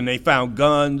his children. They found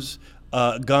guns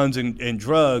and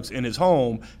drugs in his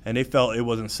home, and they felt it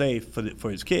wasn't safe for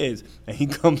his kids. And he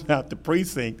comes out the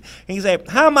precinct, and he's like,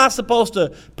 how am I supposed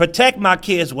to protect my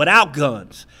kids without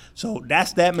guns? So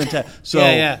that's that mentality. So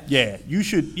you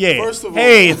should. First of all,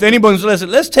 hey, if anyone's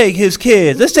listening, let's take his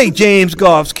kids. Let's take James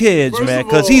Goff's kids, man,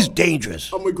 because he's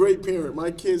dangerous. I'm a great parent.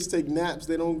 My kids take naps.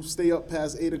 They don't stay up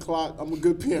past 8 o'clock. I'm a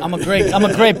good parent. I'm a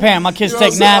great parent. My kids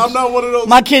take naps. I'm not one of those.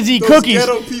 My kids eat cookies.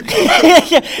 Ghetto people,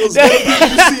 those ghetto people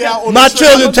you see out on My the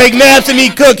children take naps and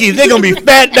eat cookies. They're gonna be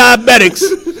fat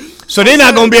diabetics. So they're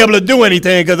not gonna be able to do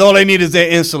anything because all they need is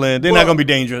their insulin. They're not gonna be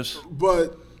dangerous.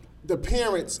 But the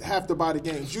parents have to buy the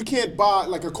games. You can't buy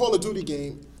like a Call of Duty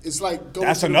game. It's like going.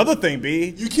 That's another thing,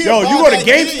 B. You can't. You go to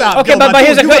GameStop. Okay, but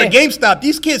here's a question. You go to GameStop.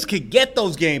 These kids could get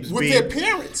those games with B. their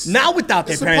parents. Not without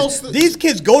their parents. These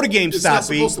kids go to GameStop. It's not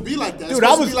supposed to be like that. It's Dude,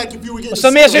 supposed to be like if you were getting. So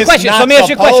let me ask you a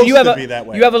question. You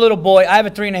have a little boy. I have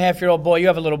a 3.5-year-old boy. You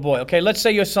have a little boy. Okay, let's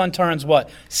say your son turns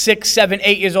 6, 7,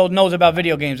 8 years old, knows about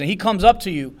video games, and he comes up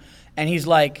to you, and he's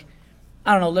like,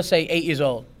 I don't know, let's say 8 years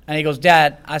old. And he goes,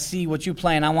 Dad, I see what you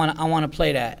playing. I want to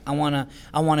play that. I want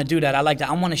to do that. I like that.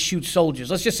 I want to shoot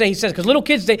soldiers. Let's just say he says, because little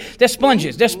kids, they're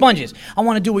sponges. They're sponges. I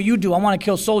want to do what you do. I want to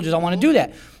kill soldiers. I want to do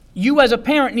that. You as a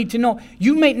parent need to know.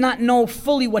 You may not know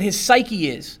fully what his psyche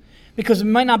is because it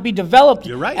might not be developed.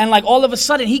 You're right. And like all of a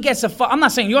sudden he gets I'm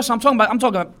not saying your son. I'm talking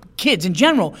about kids in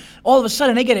general. All of a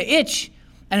sudden they get an itch.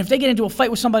 And if they get into a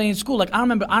fight with somebody in school, like I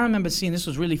remember seeing, this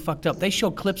was really fucked up. They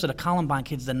showed clips of the Columbine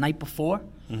kids the night before,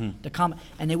 and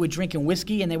they were drinking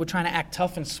whiskey and they were trying to act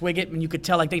tough and swig it, and you could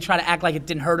tell like they try to act like it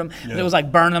didn't hurt them. Yeah. It was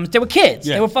like burn them. They were kids.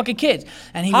 Yeah. They were fucking kids.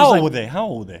 And he How old were they?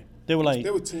 They were like. They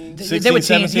were teens. 16, they were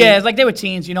teens. 17? Yeah, it's like they were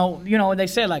teens. They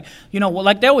said like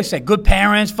like they always say, good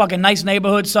parents, fucking nice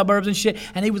neighborhood, suburbs and shit.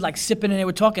 And they was like sipping and they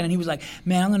were talking, and he was like,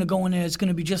 man, I'm gonna go in there. It's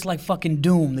gonna be just like fucking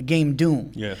Doom, the game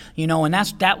Doom. Yeah. And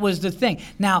that was the thing.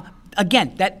 Now.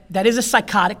 Again, that is a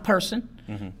psychotic person,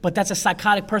 but that's a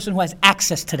psychotic person who has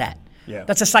access to that. Yeah.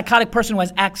 That's a psychotic person who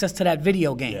has access to that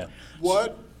video game. Yeah.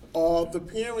 What are the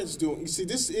parents doing? You see,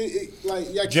 this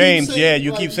James.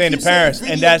 You keep saying the parents,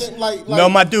 and that's no,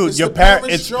 my dude. Your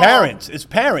it's parents. It's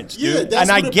parents, dude. Yeah, that's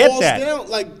and I get that. Down.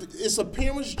 Like it's a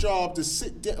parent's job to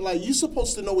sit down. Like you're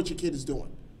supposed to know what your kid is doing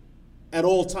at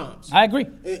all times. I agree.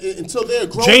 Until they're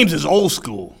grown. James is old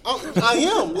school. I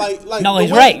am. Like no,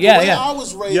 he's right. Yeah. I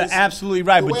was raised. You're absolutely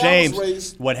right. But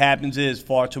James, what happens is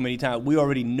far too many times we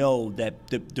already know that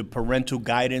the parental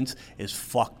guidance is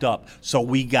fucked up. So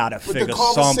we gotta figure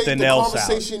something else out. The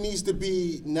conversation needs to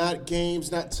be not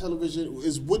games, not television.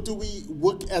 Is what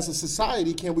as a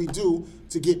society can we do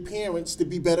to get parents to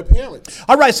be better parents?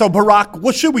 All right. So Barack,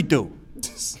 what should we do?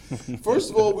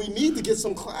 First of all, we need to get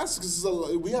some classes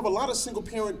because we have a lot of single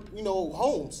parent,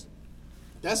 homes.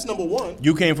 That's number one.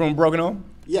 You came from a broken home?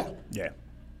 Yeah. Yeah.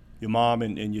 Your mom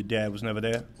and your dad was never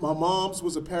there? My mom's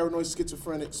was a paranoid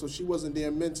schizophrenic, so she wasn't there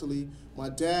mentally. My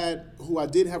dad, who I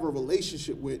did have a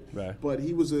relationship with, right. but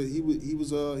he was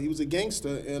a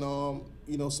gangster, and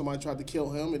somebody tried to kill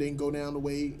him. It didn't go down the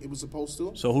way it was supposed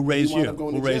to. So who raised you?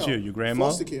 Who raised you? Your grandma?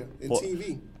 Foster care and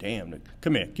TV. Damn.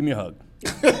 Come here. Give me a hug.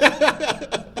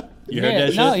 You heard that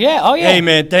shit? No, yeah. Oh, yeah. Hey,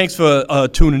 man, thanks for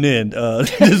tuning in.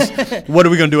 What are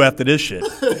we going to do after this shit?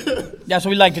 That's what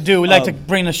we like to do. We like to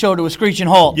bring the show to a screeching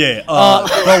halt. Yeah.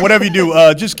 Well, whatever you do,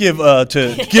 just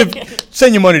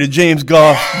send your money to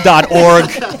jamesgoff.org.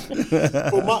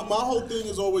 But my whole thing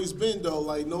has always been, though,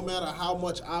 like, no matter how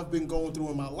much I've been going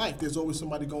through in my life, there's always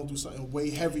somebody going through something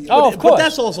way heavier. Oh, of course. But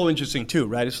that's also interesting, too,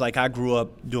 right? It's like I grew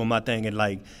up doing my thing and,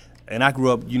 like, And I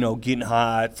grew up, getting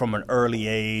high from an early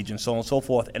age and so on and so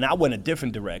forth. And I went a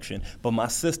different direction, but my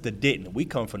sister didn't. We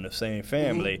come from the same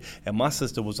family, and my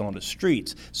sister was on the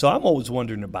streets. So I'm always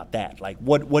wondering about that. Like,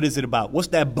 what is it about? What's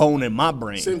that bone in my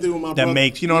brain Same thing with my that brother.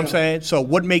 makes, what I'm saying? So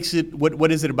what makes it,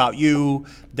 what is it about you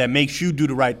that makes you do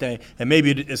the right thing? And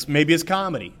maybe it's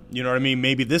comedy, you know what I mean?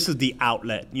 Maybe this is the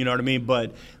outlet, you know what I mean?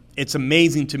 But it's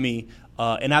amazing to me,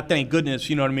 and I thank goodness,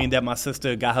 you know what I mean, that my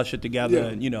sister got her shit together,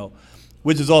 and,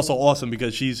 which is also awesome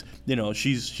because she's no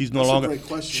longer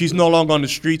on the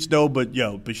streets though, but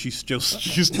she's still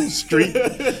street. You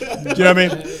know what I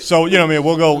mean? So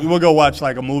we'll go watch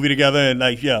like a movie together,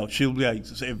 and she'll be like,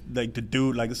 if, like the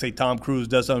dude, like let's say Tom Cruise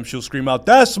does something, she'll scream out,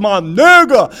 "That's my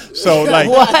nigga!" So like,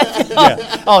 what?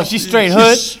 Yeah. Oh, she's straight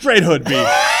hood. She's straight hood, B.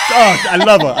 Oh, I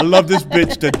love her. I love this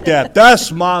bitch to death.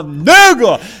 That's my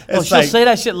nigga. It's she'll say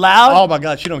that shit loud. Oh my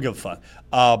God, she don't give a fuck.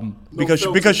 Because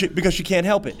she can't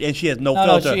help it, and she has no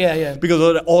filter.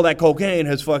 Because all that cocaine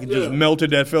has fucking just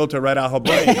melted that filter right out her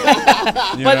brain.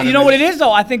 But you know what it is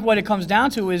though? I think what it comes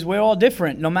down to is we're all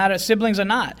different, no matter siblings or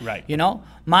not. Right.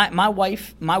 My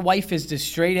wife is the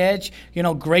straight edge.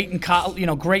 Great in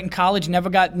college. Never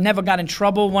got in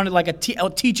trouble. Wanted like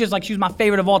teachers, like she was my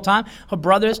favorite of all time. Her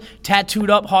brothers tattooed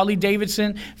up Harley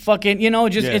Davidson. Fucking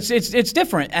it's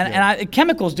different. And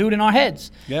chemicals, dude, in our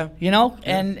heads. Yeah.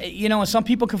 And some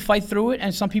people can fight through it,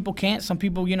 and some people can't. Some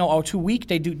people are too weak.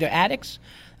 They're addicts,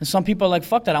 and some people are like,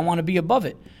 fuck that. I want to be above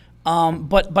it.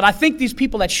 But I think these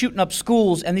people that shooting up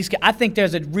schools and I think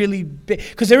there's a really big,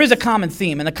 because there is a common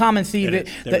theme, and the common theme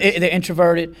they're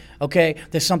introverted. Okay,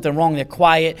 there's something wrong. They're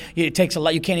quiet. It takes a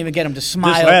lot. You can't even get them to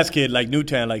smile. This last kid, like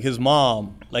Newtown, like his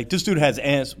mom, like this dude has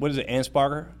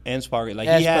Asperger. Like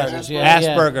he has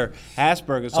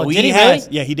Asperger. So did he really?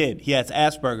 Yeah, he did. He has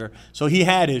Asperger. So he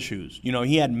had issues.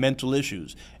 He had mental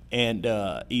issues, and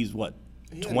he's what,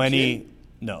 20?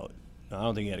 No, I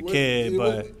don't think he had a kid,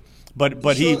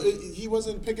 But he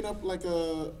wasn't picking up like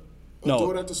a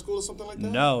daughter at the school or something like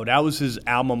that? No, that was his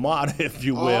alma mater, if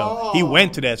you will. Oh. He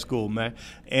went to that school, man.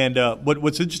 And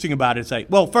what's interesting about it is like,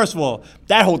 well, first of all,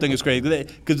 that whole thing is crazy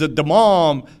because the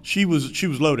mom, she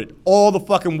was loaded. All the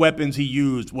fucking weapons he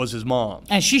used was his mom.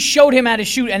 And she showed him how to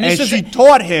shoot. And she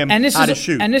taught him how to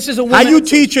shoot. And this is a woman. How you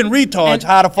teaching retards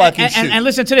how to fucking shoot? And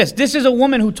listen to this. This is a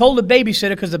woman who told the babysitter,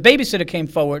 because the babysitter came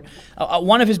forward,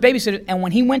 one of his babysitters, and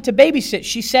when he went to babysit,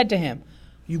 she said to him,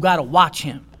 "You got to watch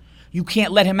him. You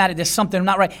can't let him at it. There's something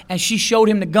not right." And she showed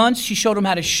him the guns. She showed him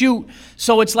how to shoot.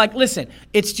 So it's like, listen,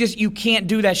 it's just you can't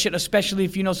do that shit, especially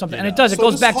if you know something. And it does. It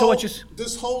goes back to what you...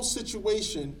 This whole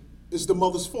situation is the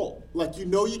mother's fault. Like,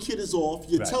 your kid is off.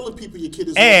 You're telling people your kid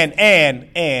is off.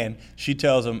 And she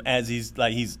tells him as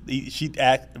she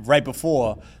act right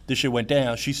before this shit went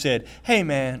down. She said, "Hey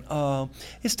man,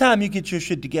 it's time you get your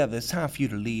shit together. It's time for you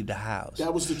to leave the house."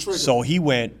 That was the trigger. So he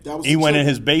went in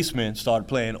his basement, started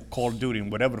playing Call of Duty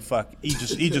and whatever the fuck. He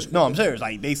just no, I'm serious.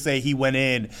 Like, they say he went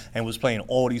in and was playing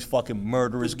all these fucking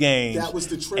murderous games. That was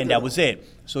the trigger. And that was it.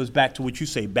 So it's back to what you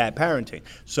say, bad parenting.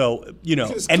 So,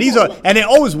 and they're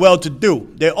always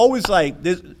well-to-do. They're always like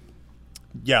this.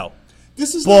 Yo,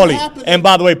 this is Paulie. happening. And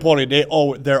by the way,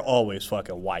 Paulie, they're always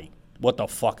fucking white. What the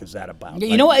fuck is that about?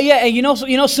 You know what? Yeah, you know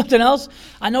something else?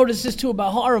 I noticed this too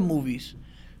about horror movies.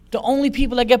 The only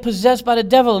people that get possessed by the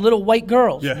devil are little white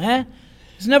girls. Yeah. Man.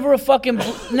 It's never a black chick.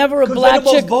 They're the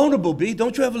most vulnerable, B.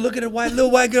 Don't you ever look at a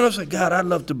little white girl and say, "God, I'd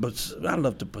love to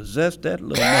possess that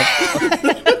little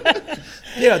motherfucker."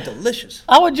 They are delicious.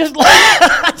 I would just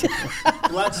Black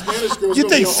Spanish girls. You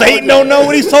think Satan don't know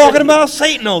what he's talking about?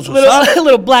 Satan knows what's up.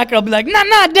 Little black girl be like,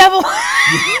 nah, devil.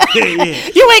 Yeah.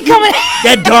 You ain't coming.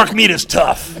 That dark meat is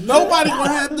tough. Nobody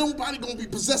gonna be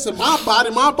possessing my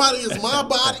body. My body is my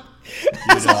body.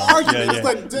 It's an argument.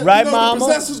 It's like, right, Mama? The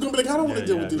possessor's gonna be like, I don't want to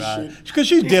deal with this shit. Because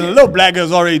she's little black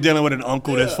girl's already dealing with an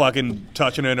uncle that's fucking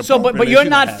touching her in the So, but you're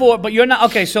not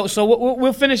okay. So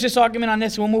we'll finish this argument on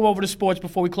this, and we'll move over to sports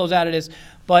before we close out of this.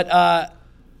 But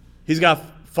he's got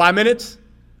 5 minutes.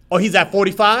 Oh, he's at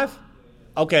 45.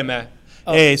 Okay, man.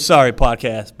 Oh. Hey, sorry,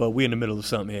 podcast, but we're in the middle of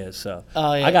something here, so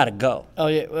I gotta go. Oh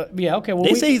yeah, yeah. Okay. Well,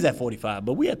 they say he's at 45,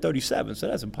 but we at 37, so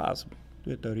that's impossible.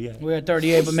 We're at 38. We're at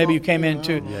 38, but maybe you came in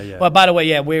too. Yeah. Well, by the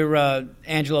way, we're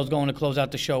Angelo's going to close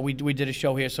out the show. We did a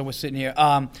show here, so we're sitting here.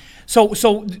 So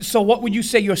what would you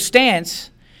say your stance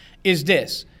is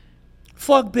this?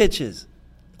 Fuck bitches.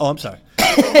 Oh, I'm sorry.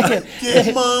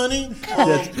 Get money.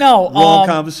 No. Wrong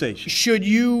conversation.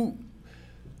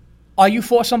 Are you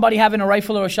for somebody having a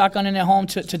rifle or a shotgun in their home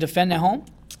to defend their home?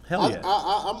 Hell yeah.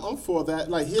 I'm for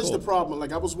that. Like, here's the problem.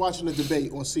 Like, I was watching a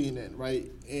debate on CNN, right?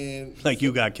 And like,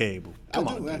 you got cable. Come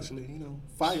on, actually.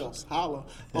 Fios, holla.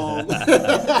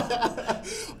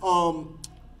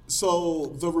 So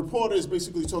the reporter is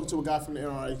basically talking to a guy from the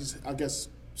NRA. He's, I guess,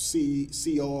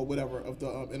 CEO or whatever of the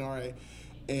NRA,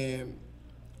 and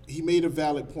he made a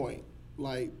valid point.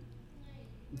 Like,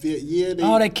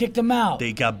 they kicked him out.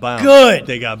 They got bounced. Good.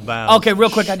 They got bounced. Okay, real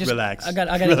quick. Relax. I got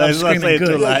to screaming.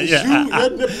 Good. Your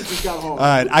nipples just got hard. All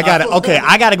right,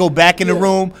 I got to go back in the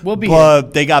room. We'll be but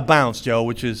here. They got bounced, Joe,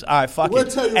 which is all right. Fuck we'll it.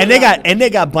 Tell you and they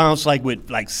got bounced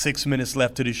with 6 minutes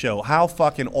left to the show. How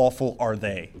fucking awful are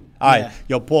they? All right,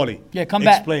 yo, Paulie. Yeah, come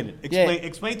back. Explain it.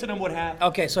 Explain to them what happened.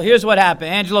 Okay, so here's what happened.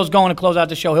 Angelo's going to close out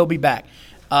the show. He'll be back.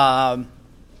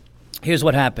 Here's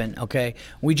what happened, okay?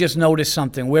 We just noticed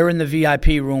something. We're in the VIP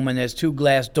room, and there's 2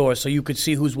 glass doors, so you could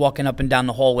see who's walking up and down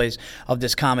the hallways of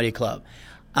this comedy club.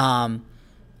 I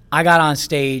got on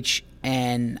stage,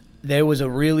 and there was a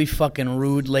really fucking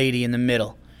rude lady in the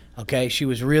middle, okay? She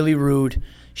was really rude.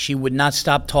 She would not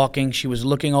stop talking. She was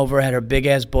looking over at her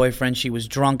big-ass boyfriend. She was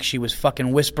drunk. She was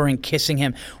fucking whispering, kissing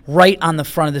him right on the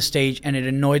front of the stage, and it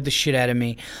annoyed the shit out of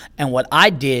me. And what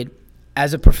I did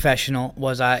as a professional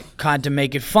was I tried to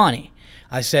make it funny.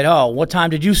 I said, oh, what time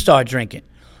did you start drinking?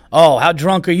 Oh, how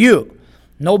drunk are you?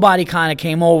 Nobody kind of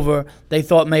came over. They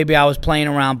thought maybe I was playing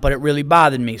around, but it really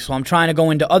bothered me. So I'm trying to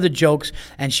go into other jokes,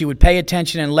 and she would pay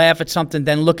attention and laugh at something,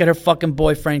 then look at her fucking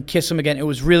boyfriend, kiss him again. It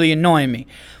was really annoying me.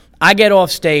 I get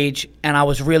off stage, and I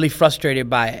was really frustrated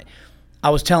by it.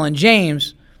 I was telling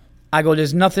James, I go,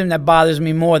 there's nothing that bothers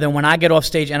me more than when I get off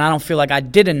stage and I don't feel like I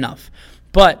did enough.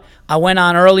 But I went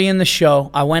on early in the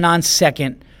show. I went on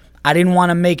second. I didn't want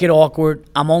to make it awkward.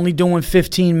 I'm only doing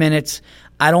 15 minutes.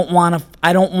 I don't want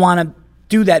to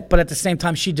do that, but at the same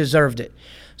time, she deserved it.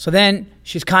 So then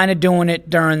she's kind of doing it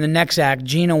during the next act.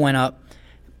 Gina went up.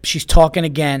 She's talking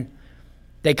again.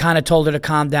 They kind of told her to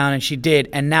calm down, and she did.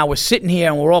 And now we're sitting here,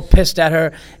 and we're all pissed at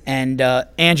her. And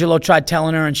Angelo tried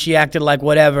telling her, and she acted like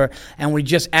whatever. And we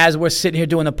just, as we're sitting here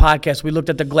doing the podcast, we looked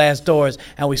at the glass doors,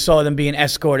 and we saw them being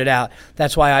escorted out.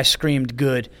 That's why I screamed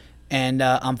good. And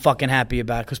I'm fucking happy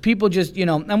about it. Because people just,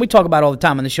 and we talk about it all the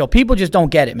time on the show, people just don't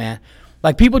get it, man.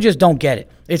 Like, people just don't get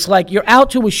it. It's like you're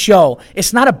out to a show.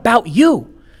 It's not about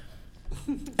you.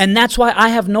 And that's why I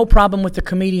have no problem with the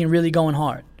comedian really going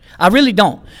hard. I really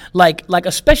don't. Like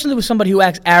especially with somebody who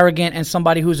acts arrogant and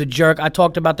somebody who's a jerk. I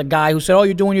talked about the guy who said, oh,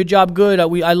 you're doing your job good.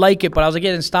 I like it. But I was like,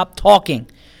 yeah, then stop talking.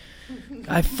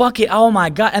 I fuck it. Oh, my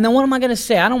God. And then what am I going to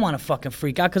say? I don't want to fucking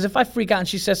freak out, because if I freak out and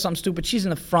she says something stupid, she's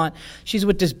in the front. She's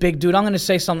with this big dude. I'm going to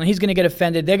say something. He's going to get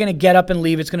offended. They're going to get up and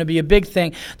leave. It's going to be a big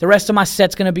thing. The rest of my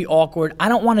set's going to be awkward. I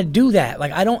don't want to do that.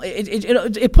 Like, I don't.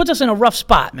 It puts us in a rough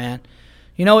spot, man.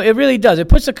 It really does. It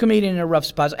puts a comedian in a rough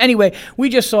spot. So anyway, we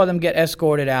just saw them get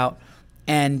escorted out.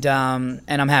 And I'm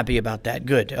happy about that.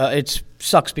 Good. It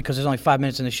sucks because there's only 5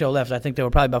 minutes in the show left. I think they were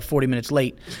probably about 40 minutes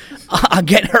late on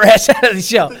getting her ass out of the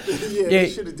show. Yeah, they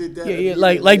should have did that. Yeah,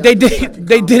 like they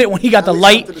did it when he got the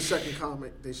light. After the second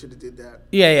comic, they should have did that.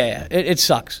 Yeah. It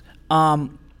sucks.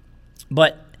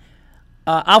 But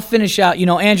I'll finish out.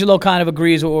 Angelo kind of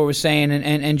agrees with what we're saying,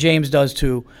 and James does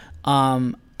too.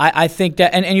 I think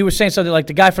that, and you were saying something like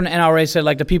the guy from the NRA said,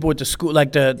 like the people with the school,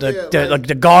 like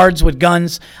the guards with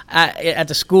guns at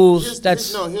the schools.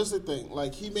 Here's the thing.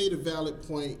 Like, he made a valid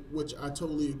point, which I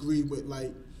totally agree with.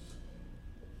 Like,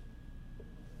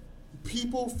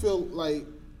 people feel like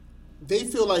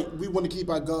we want to keep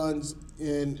our guns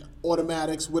and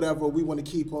automatics, whatever. We want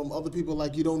to keep them. Other people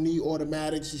like, you don't need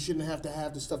automatics. You shouldn't have to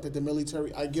have the stuff that the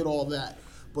military. I get all that.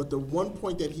 But the one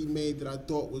point that he made that I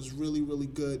thought was really, really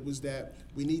good was that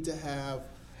we need to have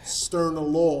sterner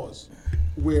laws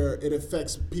where it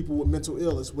affects people with mental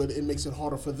illness, where it makes it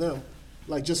harder for them.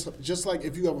 Like, just like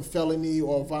if you have a felony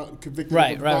or convicted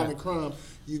of a violent crime,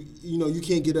 you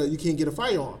can't get a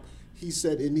firearm. He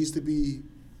said it needs to be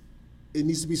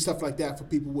stuff like that for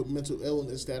people with mental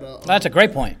illness that are. That's a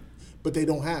great point. But they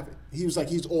don't have it. He was like,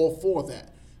 he's all for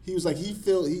that. He was like,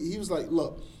 he was like,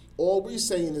 look. All we're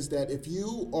saying is that if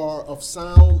you are of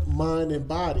sound mind and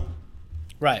body,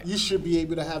 right, you should be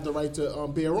able to have the right to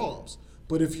bear arms.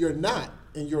 But if you're not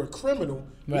and you're a criminal,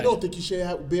 we don't think you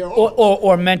should bear arms.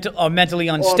 Or mentally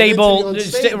unstable.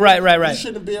 Right. You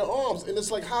shouldn't bear arms. And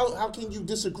it's like, how can you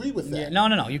disagree with that? Yeah,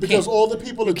 no. You because can't. All the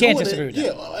people you are can't doing disagree it.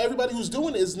 With that. Yeah, everybody who's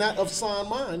doing it is not of sound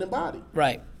mind and body.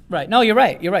 Right. No, you're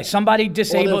right. Somebody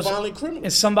disables. Or they're violent criminals.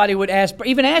 And somebody with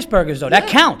even Asperger's, though. That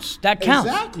counts.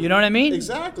 Exactly. You know what I mean?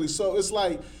 Exactly. So it's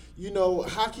like,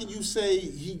 how can you say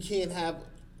he can't have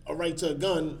a right to a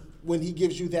gun when he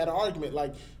gives you that argument?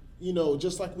 Like,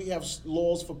 just like we have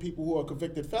laws for people who are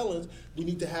convicted felons, we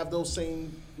need to have those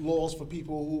same laws for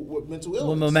people who with mental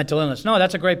illness. With mental illness. No,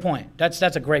 that's a great point. That's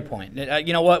a great point.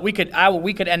 You know what? We could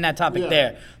end that topic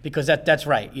there, because that's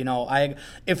right.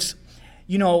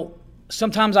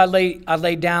 sometimes I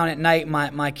lay down at night.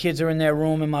 My kids are in their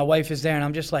room and my wife is there, and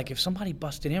I'm just like, if somebody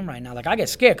busted in right now, like I get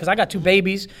scared because I got 2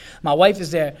 babies. My wife is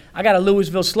there. I got a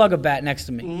Louisville Slugger bat next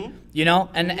to me, you know,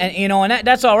 and you know, and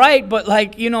that's all right, but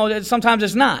like, you know, sometimes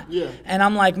it's not. Yeah. And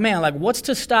I'm like, man, like what's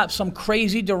to stop some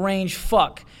crazy deranged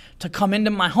fuck to come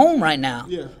into my home right now?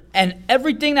 Yeah. And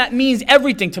everything that means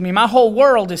everything to me. My whole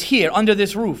world is here under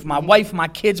this roof. My wife, my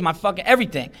kids, my fucking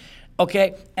everything.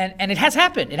 Okay, and it has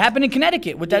happened. It happened in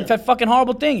Connecticut with that fucking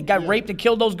horrible thing. He got raped and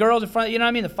killed those girls in front. You know what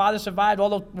I mean? The father survived. All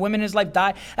those women in his life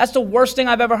died. That's the worst thing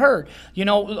I've ever heard. You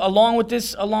know, along with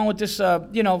this,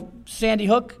 you know, Sandy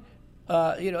Hook.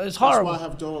 You know, it's horrible. That's why I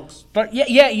have dogs. But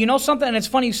yeah, you know something, and it's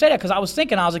funny you say that because I was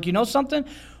like, you know something,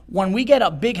 when we get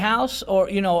a big house or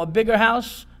you know a bigger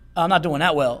house. I'm not doing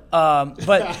that well,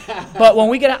 but when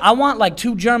we get, I want like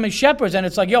 2 German shepherds, and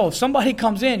it's like, yo, if somebody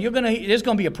comes in, there's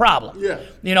gonna be a problem. Yeah.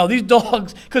 You know these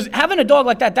dogs, because having a dog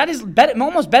like that is better,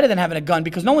 almost better than having a gun,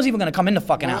 because no one's even gonna come in the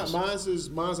fucking house.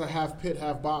 Mine's a half pit,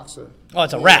 half boxer. Oh,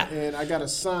 it's a rat. And I got a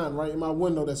sign right in my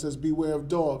window that says "Beware of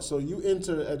dogs." So you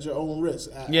enter at your own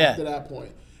risk. After that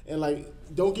point, and like,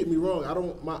 don't get me wrong,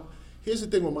 here's the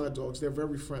thing with my dogs, they're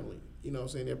very friendly. You know what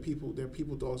I'm saying? They're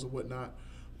people dogs or whatnot,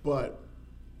 but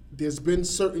there's been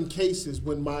certain cases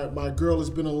when my girl has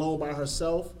been alone by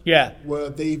herself. Yeah. Where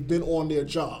they've been on their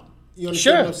job. You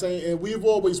understand what I'm saying? And we've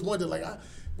always wondered, like,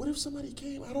 what if somebody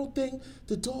came? I don't think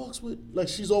the dogs would. Like,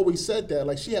 she's always said that.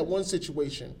 Like, she had one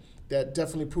situation that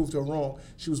definitely proved her wrong.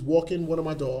 She was walking one of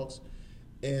my dogs,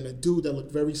 and a dude that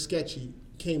looked very sketchy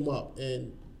came up.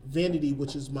 And Vanity,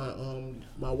 which is my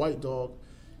white dog,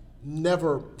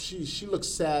 she looks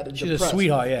sad and depressed. She's a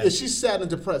sweetheart, yeah. Yeah, she's sad and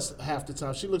depressed half the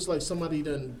time. She looks like somebody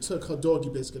done took her doggy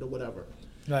biscuit or whatever.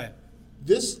 Right.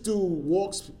 This dude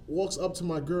walks up to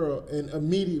my girl, and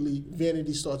immediately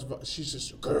Vanity starts. She's just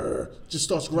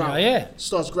starts growling. Yeah.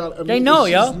 Starts growling. I mean, they know,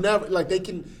 yo. Never, like they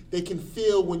can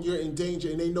feel when you're in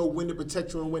danger, and they know when to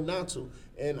protect you and when not to.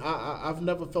 And I've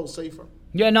never felt safer.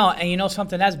 Yeah, no, and you know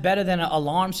something, that's better than an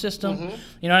alarm system.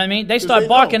 You know what I mean? They start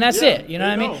barking, that's it. You know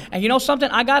what I mean? And you know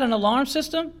something? I got an alarm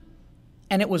system,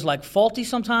 and it was like faulty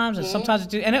sometimes, and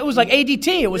sometimes it was like ADT.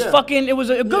 It was fucking. It was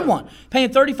a good one.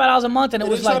 Paying $35 a month, and it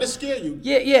was like. They try to scare you.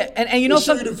 Yeah, and you know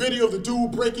something. Show you the video of the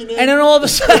dude breaking in. And then all of a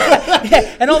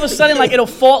sudden, like it'll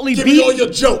faultly beep. Give me all your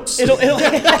jokes. It'll I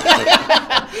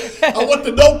want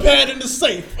the notepad in the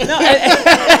safe.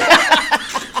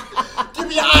 Give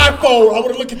me your iPhone. I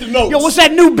want to look at the notes. Yo, what's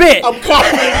that new bit? I'm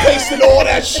copying and pasting all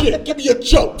that shit. Give me your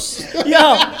jokes. Yo,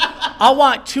 I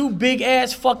want 2 big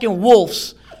ass fucking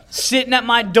wolves sitting at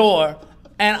my door,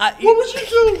 and what would you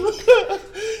do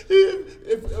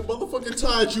if a motherfucker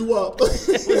tied you up?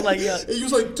 It was like, yeah. And he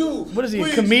was like, dude, what is he,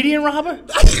 please. a comedian robber?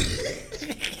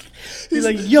 He's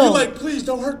like, yo. He's like, please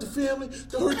don't hurt the family,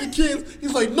 don't hurt the kids.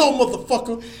 He's like, no,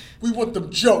 motherfucker, we want them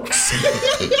jokes.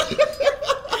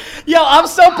 Yo, I'm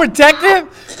so protective.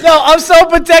 No, I'm so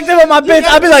protective of my bitch.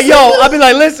 I'll be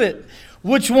like, listen,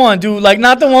 which one, dude? Like,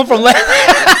 not the one from last.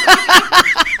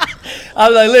 I'll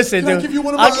be like, listen, Can dude. I give you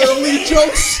one of my early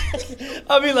jokes?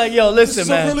 I'll be like, yo, listen,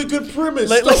 man. It's a really good premise.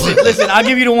 Listen, I'll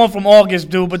give you the one from August,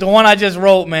 dude, but the one I just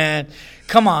wrote, man,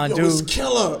 come on, dude. It's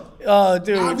killer. Oh,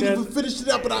 dude. I haven't even finished it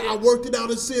up, but I worked it out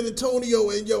in San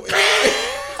Antonio, and it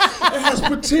has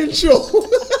potential.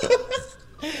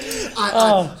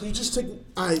 You just take.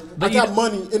 I got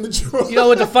money in the drawer. You know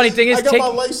what the funny thing is? I got my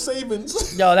life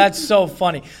savings. Yo, that's so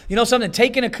funny. You know something?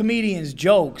 Taking a comedian's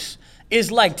jokes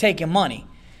is like taking money,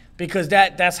 because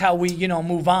that's how we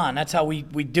move on. That's how we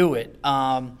do it.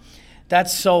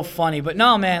 That's so funny. But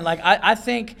no, man. Like I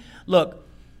think. Look,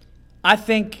 I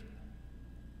think.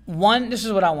 This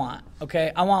is what I want.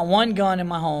 Okay, I want one gun in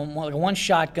my home, like one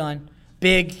shotgun.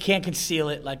 Big, can't conceal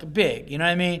it, like a big, you know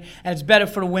what I mean? And it's better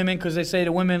for the women because they say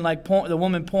the women the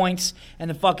woman points and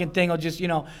the fucking thing will just,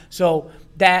 so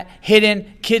that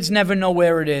hidden, kids never know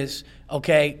where it is,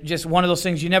 okay? Just one of those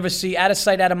things you never see, out of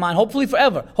sight, out of mind, hopefully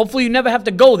forever. Hopefully you never have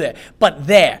to go there, but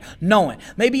there, knowing.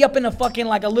 Maybe up in a fucking,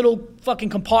 like a little fucking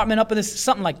compartment up in this,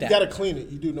 something like that. You gotta clean it,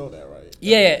 you do know that, right?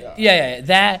 Yeah,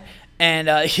 that. And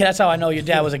that's how I know your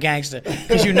dad was a gangster,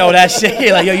 because you know that shit.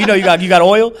 You're like, yo, you got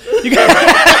oil?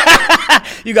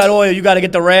 You got oil, you got to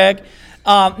get the rag.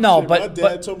 My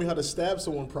dad told me how to stab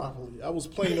someone properly. I was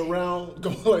playing around,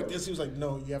 going like this. He was like,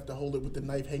 no, you have to hold it with the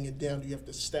knife hanging down. You have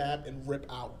to stab and rip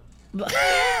out.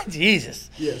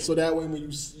 Jesus. Yeah, so that way when you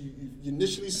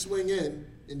initially swing in,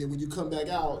 and then when you come back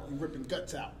out, you're ripping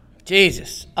guts out.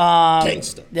 Jesus.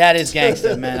 Gangster. That is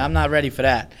gangster, man. I'm not ready for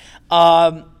that.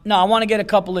 No, I want to get a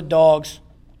couple of dogs.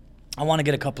 I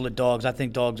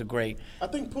think dogs are great. I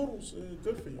think poodles are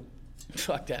good for you.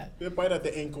 Fuck that. They bite at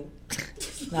the ankle.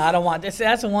 No, I don't want.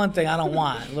 That's the one thing I don't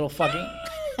want. Little fucking.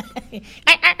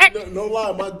 No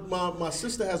lie, my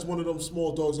sister has one of them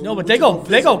small dogs. No, but they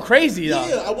go crazy though.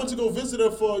 Yeah, I went to go visit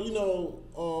her for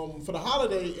for the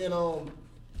holiday, and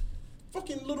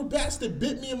fucking little bastard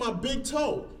bit me in my big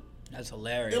toe. That's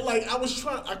hilarious. And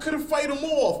I couldn't fight him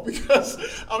off because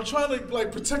I'm trying to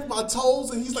protect my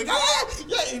toes, and he's like,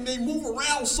 yeah, and they move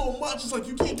around so much. It's like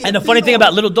you can't get. And the funny thing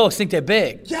about little dogs, think they're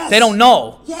big. Yes. They don't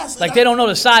know. Yes. They don't know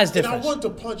the size difference. And I wanted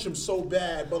to punch him so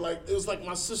bad, but it was like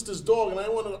my sister's dog, and I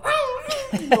wanted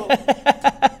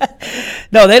to.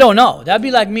 No, they don't know. That'd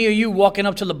be like me or you walking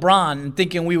up to LeBron and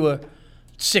thinking we were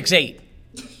 6'8".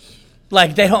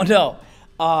 They don't know.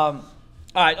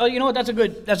 All right. Oh, you know what? That's a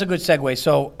good segue.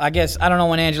 So I guess I don't know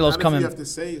when Angelo's coming. You have to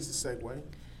say it's a segue.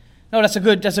 No, that's a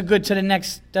good to the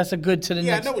next. That's a good to the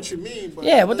next. Yeah, I know what you mean. But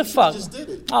yeah, what the fuck? You just did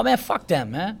it. Oh man, fuck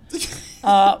them, man.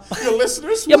 Your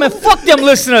listeners? Yeah, man, fuck them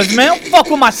listeners, man. Don't fuck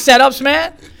with my setups,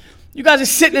 man. You guys are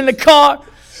sitting in the car.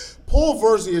 Paul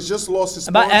Verzi has just lost his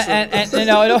sponsor.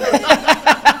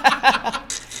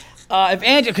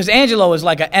 And because Angelo is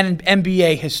like an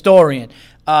NBA historian.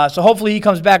 So hopefully he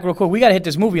comes back real quick. We got to hit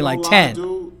this movie in 10.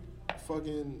 Dude,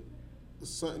 fucking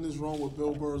something is wrong with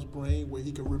Bill Burr's brain where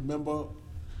he can remember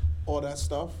all that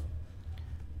stuff.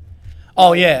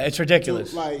 Oh, yeah. It's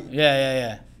ridiculous. Dude,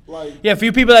 yeah. For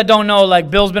you people that don't know,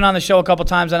 Bill's been on the show a couple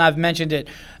times, and I've mentioned it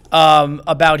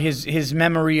about his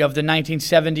memory of the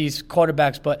 1970s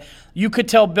quarterbacks. But you could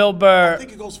tell Bill Burr. I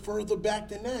think it goes further back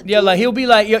than that. Yeah, dude. He'll be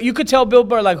you could tell Bill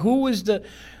Burr, who was the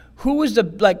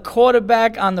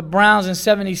quarterback on the Browns in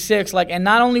 '76? And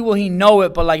not only will he know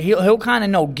it, but he'll kind of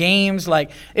know games.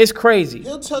 It's crazy.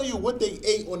 He'll tell you what they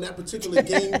ate on that particular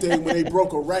game day when they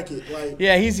broke a record.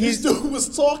 Yeah, this dude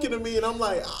was talking to me, and I'm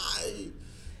like,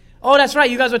 oh, that's right.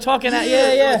 You guys were talking.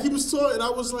 Yeah. He was talking, and I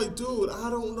was like, dude, I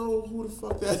don't know who the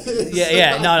fuck that is.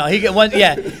 Yeah. No. He get one.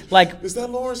 Yeah, is that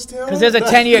Lawrence Taylor? Because there's a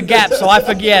 10-year gap, so I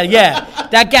forget. Yeah,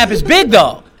 that gap is big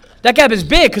though. That gap is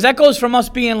big because that goes from us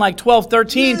being 12,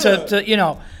 13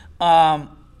 to.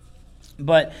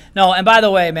 But no. And by the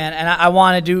way, man, and I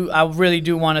really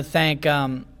do want to thank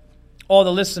all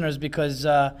the listeners because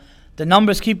the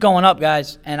numbers keep going up,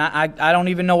 guys, and I don't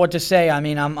even know what to say. I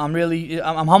mean, I'm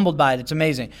humbled by it. It's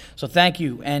amazing. So thank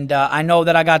you. And I know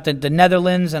that I got the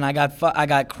Netherlands and I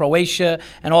got Croatia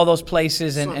and all those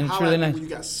places, and it's really nice. You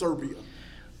got Serbia.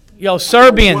 Yo,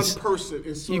 Serbians. One person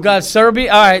in Serbia. You got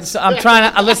Serbia? All right, so I'm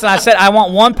trying to listen. I said I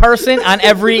want one person on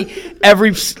every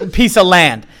piece of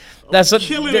land. That's what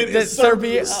killing it in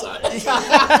Serbia.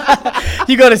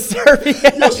 You go to Serbia.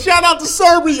 Yo, shout out to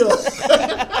Serbia.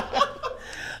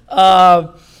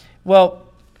 Well,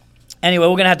 anyway,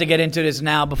 we're going to have to get into this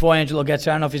now before Angelo gets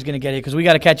here. I don't know if he's going to get here because we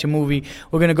got to catch a movie.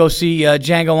 We're going to go see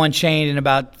Django Unchained in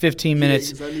about 15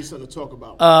 minutes. Yeah, I need something to talk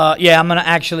about. Yeah, I'm going to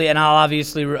actually, and I'll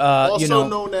obviously, also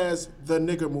known as the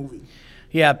nigger movie.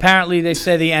 Yeah, apparently they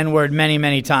say the N-word many,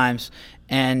 many times.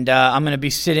 And I'm going to be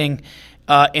sitting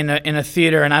in a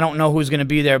theater, and I don't know who's going to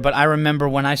be there, but I remember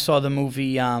when I saw the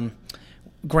movie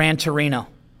Gran Torino,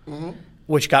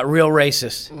 which got real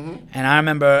racist. And I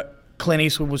remember Clint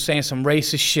Eastwood was saying some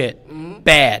racist shit,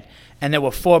 bad. And there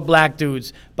were 4 black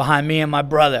dudes behind me and my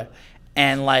brother.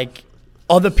 And,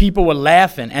 other people were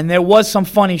laughing. And there was some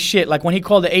funny shit. When he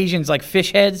called the Asians,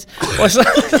 fish heads. Or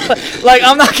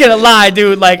I'm not going to lie,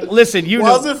 dude. Listen, you know.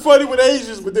 Why is it funny with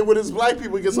Asians, but then with his black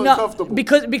people, it gets uncomfortable?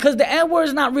 Because the N-word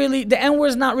is not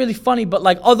really funny, but,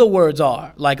 other words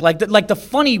are. The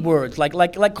funny words.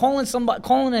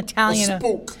 Calling an Italian a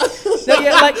spook. but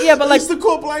I used to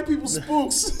call black people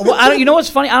spooks. Well, you know what's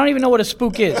funny? I don't even know what a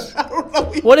spook is. I don't know.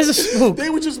 What is a spook? They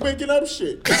were just making up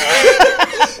shit.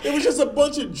 It was just a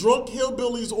bunch of drunk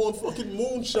hillbillies on fucking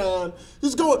moonshine.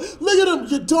 Just going, look at them,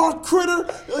 you dark critter,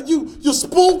 you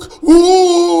spook.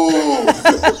 Ooh.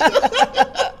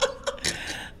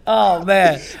 Oh,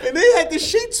 man. And they had the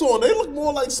sheets on. They look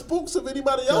more like spooks than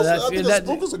anybody else. I think a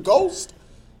spook is a ghost.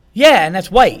 Yeah, and that's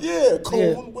white. Yeah, cone.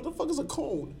 Yeah. What the fuck is a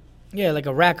cone? Yeah, like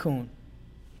a raccoon.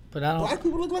 But I don't. Black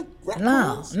people look like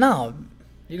raccoons? No.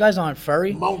 You guys aren't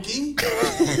furry. Monkey.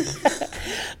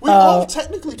 We all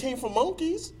technically came from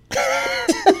monkeys.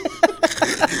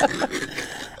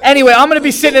 Anyway, I'm going to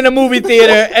be sitting in a movie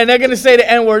theater, and they're going to say the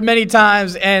N-word many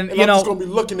times, and I'm just going to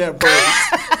be looking at birds.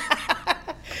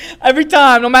 Every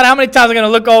time, no matter how many times I'm going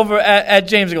to look over at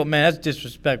James and go, man, that's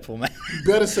disrespectful, man. You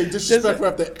better say disrespectful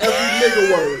after every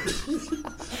nigga word.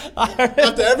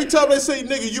 After every time they say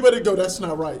nigga, you better go, that's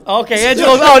not right. Okay,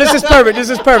 Angelo's, this is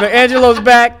perfect. Angelo's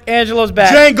back.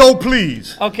 Django,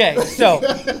 please. Okay, so.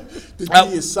 The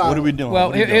D is solid. What are we doing?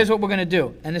 Well, here's what we're gonna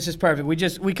do, and this is perfect.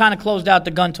 We kind of closed out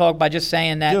the gun talk by just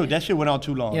saying that. Dude, that shit went on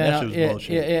too long. That shit was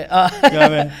bullshit. Yeah. You know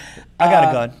what I mean? I got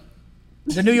a gun.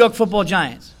 The New York Football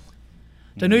Giants.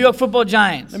 The New York Football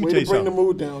Giants. Let me tell you something. Bring the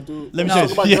mood down, dude. Let me tell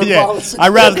you something. Yeah. I'd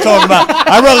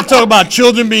rather talk about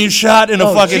children being shot in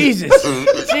a fucking Jesus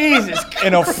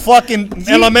in a fucking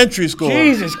elementary school.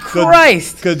 Jesus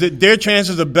Christ. Because their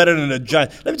chances are better than the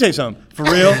Giants. Let me tell you something. For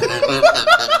real.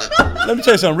 Let me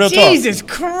tell you something. Real talk. Jesus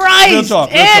Christ. Real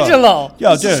talk. Angelo.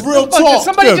 Yo, This is dude. real Did talk.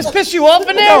 somebody Dude. just piss you off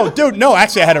in there? No, dude, no.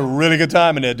 Actually, I had a really good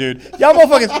time in there, dude. Y'all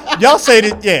motherfuckers, y'all say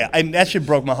that, yeah, and that shit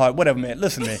broke my heart. Whatever, man.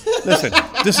 Listen,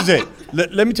 this is it.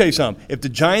 Let me tell you something. If the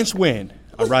Giants win,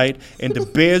 all right, and the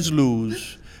Bears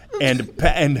lose, and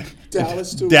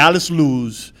Dallas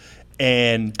lose,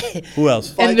 and who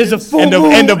else? And there's a full And the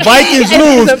moon. Vikings And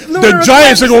lose, there's a lunar the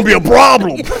Giants eclipse. are going to be a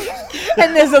problem.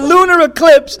 And there's a lunar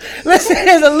eclipse. Listen,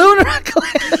 there's a lunar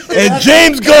eclipse. And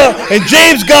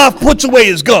James Goff puts away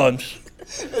his guns.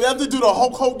 They have to do the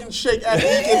Hulk Hogan shake after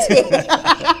he gets hit.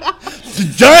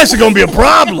 The Giants are going to be a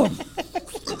problem.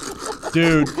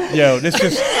 Dude, yo, this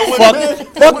just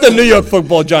fuck the New York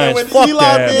Football Giants. When Fuck Eli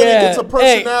that. Manning gets a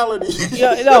personality.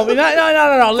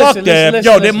 No. Fuck them.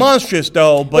 Yo, they're monstrous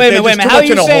though. But Wait a minute. How are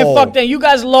you saying fuck them? You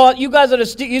guys lost. You guys are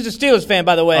you're a Steelers fan,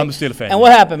 by the way. I'm a Steelers fan. And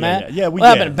what happened, man? Yeah, what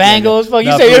happened? Bengals. Fuck.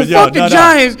 You No, say yo, fuck the no.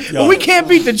 Giants, Yo. but we can't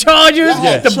beat the Chargers.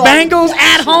 Yeah. The Bengals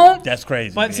at home. That's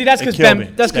crazy. But man. see, that's It because killed me.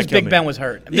 Big That Ben killed was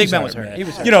hurt. me. Big He's Ben was hurt. man. He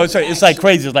was hurt. You know, it's like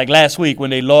crazy. It's like last week when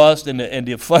they lost and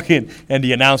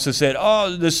the announcer said,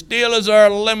 "Oh, the Steelers are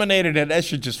eliminated," and that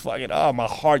shit just fucking my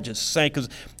heart just sank because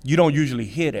you don't usually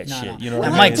hear that shit. You know what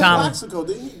And I Mike mean? Tomlin. Mexico,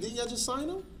 didn't y'all just sign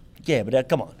him? Yeah, but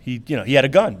come on. He had a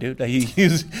gun, dude. Like, he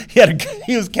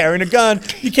was carrying a gun.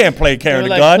 You can't play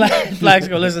carrying a gun. Flags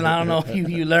go, listen, I don't know if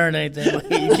you learned anything,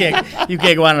 but you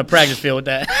can't go out on the practice field with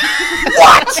that.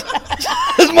 What?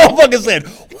 This motherfucker said,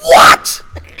 "What?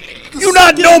 You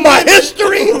not know my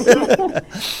history?"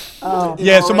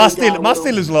 Yeah, so my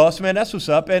Steelers lost, man. That's what's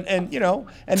up, and you know,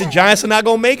 and the Giants are not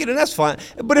gonna make it, and that's fine.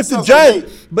 But if the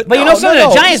Giants, But you know something,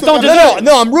 the Giants don't deserve it.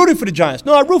 No, I'm rooting for the Giants.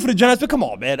 No, I root for the Giants, but come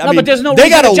on, man. I mean, but there's no they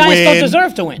reason gotta the Giants don't win.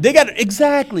 deserve to win. They got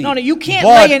exactly. No, you can't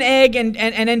lay an egg and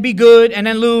then be good and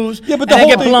then lose. Yeah, but and the then whole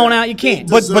get thing- blown out. You can't.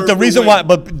 But the deserve reason to why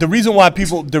win. the reason why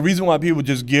people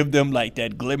just give them like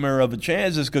that glimmer of a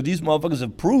chance is because these motherfuckers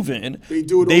have proven They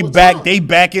do it all the time. they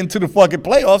back into the fucking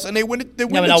playoffs and they win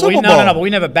the Super Bowl. No, but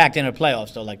we never backed into the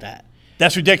playoffs though like that.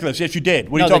 That's ridiculous. Yes, you did.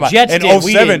 What No, are you talking the Jets about? did. In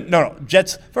We 07, didn't. no,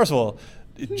 Jets. First of all,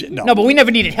 no. No, but we never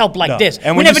needed help like No. this.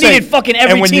 And We when you never say- needed fucking and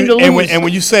every when team you- to and lose. when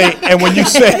you say,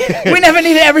 We never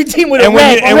needed every team with a And when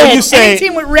red. you- and when red. you say- Any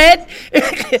team with red.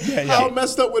 How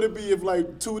messed up would it be if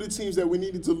like two of the teams that we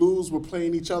needed to lose were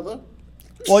playing each other?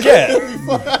 well, yeah,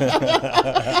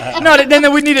 No,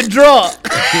 then we need a draw.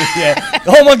 yeah.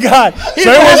 Oh my God,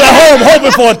 so everyone's at home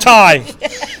hoping for a tie.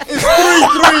 It's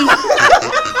 3-3.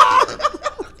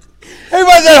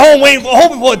 Everybody's at home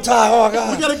hoping for a tie. Oh my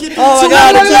God. We gotta get Oh my two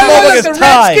God, out the of two two. motherfuckers The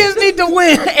tied. Redskins need to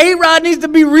win. A-Rod needs to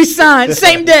be re-signed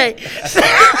same day.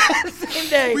 Same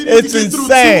day. We need It's to get through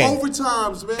insane. 2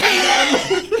 overtimes, man.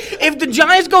 If the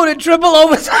Giants go to triple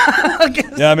overtime,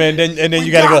 Yeah, I mean, then We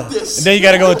you gotta got go. this. Then you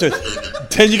gotta go into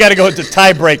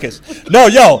tiebreakers. No,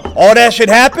 yo, all that shit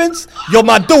happens. Yo,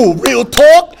 my dude, real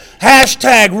talk.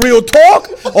 Hashtag real talk.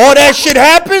 All that shit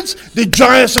happens. The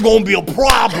Giants are gonna be a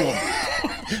problem.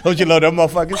 Don't you love them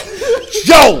motherfuckers?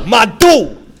 Yo, my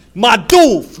dude,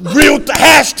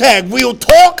 hashtag real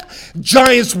talk.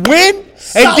 Giants win.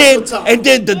 And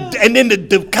then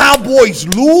the Cowboys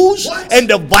lose, What? and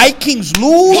the Vikings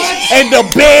lose, What? and the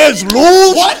Bears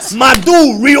lose. What? My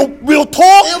dude, real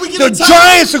talk. And we get The a tie.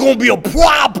 Giants are gonna be a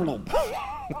problem,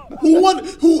 Who won?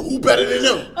 Who better than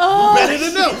them? Who better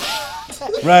than them?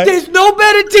 right? there's no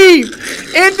better team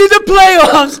into the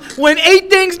playoffs when 8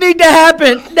 things need to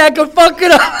happen that could fuck it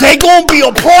up. They gonna be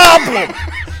a problem,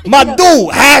 my dude.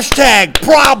 Hashtag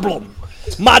problem.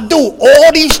 My dude,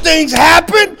 all these things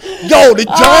happen. Yo, the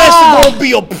Giants are gonna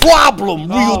be a problem.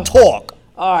 Real talk.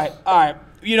 All right.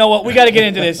 You know what? We got to get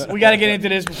into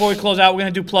this. Before we close out. We're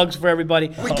going to do plugs for everybody.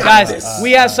 Guys,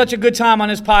 we had such a good time on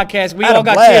this podcast. We Had all a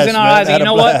got blast, tears in our man. eyes. And Had you a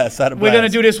know blast. what? Had a We're going to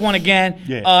blast. do this one again.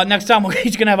 Yeah. Next time, we're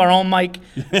each going to have our own mic.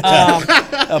 How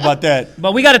about that?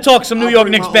 But we got to talk some New York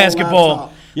bring Knicks my own basketball.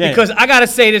 laptop. Yeah. Because I got to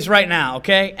say this right now,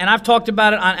 okay? And I've talked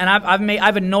about it, and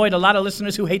I've annoyed a lot of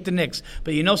listeners who hate the Knicks.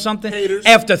 But you know something? Haters.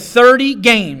 After 30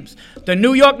 games, the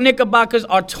New York Knickerbockers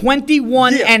are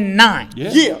 21-9.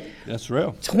 Yeah. That's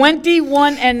real.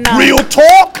 21-9. Real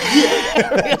talk.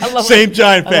 I love Same it.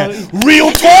 Giant I love fan.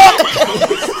 Real talk.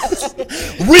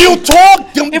 Real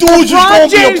talk, them dudes is going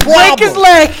to be a problem. Break his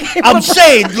leg. I'm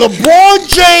saying LeBron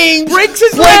James breaks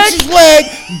his leg.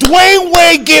 Dwayne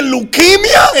Wade get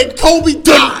leukemia, and Kobe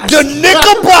dies. The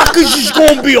Knickerbockers is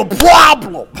going to be a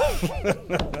problem.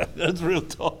 That's real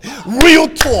talk. Real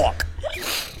talk.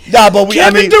 Nah, but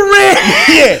Kevin Durant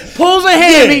pulls a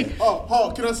hammy.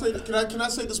 Oh, can I say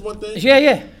this one thing?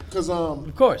 Yeah. Because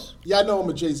of course. Yeah, I know I'm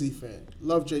a Jay-Z fan.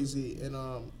 Love Jay-Z, and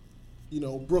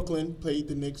Brooklyn played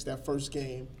the Knicks that first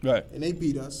game, right? And they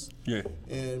beat us. Yeah.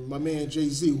 And my man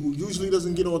Jay-Z, who usually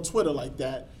doesn't get on Twitter like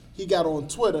that, he got on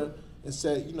Twitter and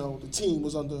said, the team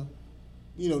was under,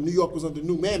 New York was under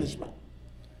new management.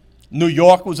 New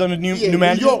York was under new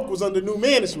management? New York was under new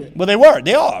management. Well, they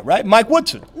are, right? Mike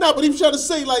Woodson. No, but he was trying to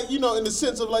say, in the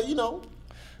sense of,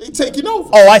 they taking over.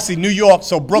 Oh, I see. New York,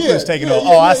 so Brooklyn's taking over.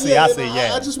 I see.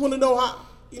 I just want to know how.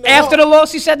 After the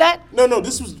loss, he said that? No,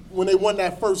 this was when they won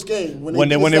that first game. And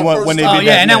then what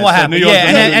happened?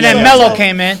 And then Melo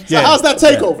came in. So how's that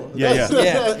takeover?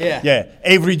 Yeah.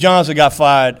 Avery Johnson got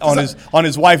fired on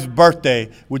his wife's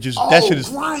birthday, which is that shit is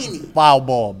grimy. Foul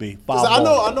ball, B. Foul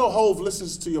ball. I know Hov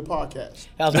listens to your podcast.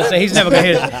 I was gonna say he's never gonna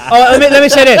hear this. Oh, let me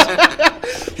say this.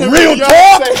 Real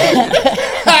talk.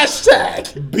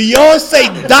 Hashtag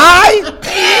Beyonce died,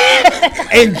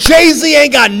 and Jay-Z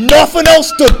ain't got nothing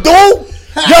else to do.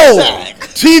 Yo,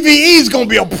 TVE's gonna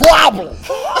be a problem.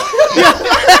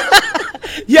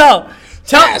 Yo,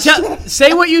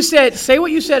 say what you said. Say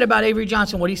what you said about Avery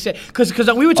Johnson. What he said, because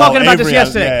we were talking about this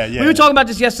yesterday. Yeah. We were talking about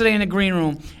this yesterday in the green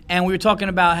room, and we were talking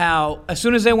about how as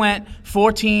soon as they went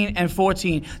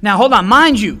 14-14. Now hold on,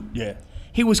 mind you. Yeah.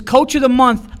 He was Coach of the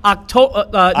Month October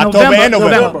and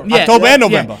November. Yeah. October and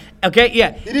November. Yeah. Okay,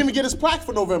 yeah. He didn't even get his plaque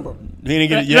for November. He didn't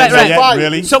get it yet,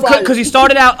 really? So, because he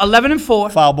started out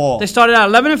 11-4. Foul ball. They started out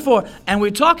 11-4, and we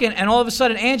were talking, and all of a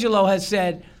sudden Angelo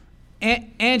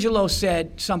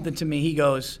said something to me. He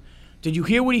goes, did you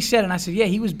hear what he said? And I said, yeah,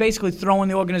 he was basically throwing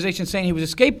the organization, saying he was a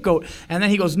scapegoat. And then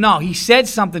he goes, no, he said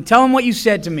something. Tell him what you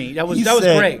said to me. That was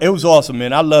great. It was awesome,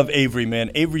 man. I love Avery,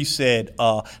 man. Avery said,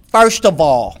 first of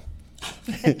all,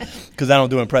 because I don't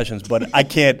do impressions, but I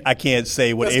can't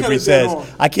say what Avery says.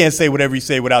 I can't say what Avery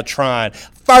said without trying.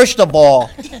 First of all,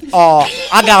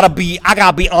 I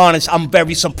gotta be honest. I'm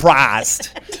very surprised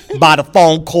by the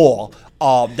phone call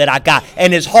that I got,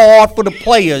 and it's hard for the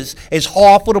players. It's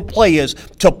hard for the players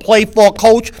to play for a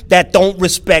coach that don't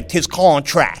respect his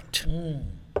contract.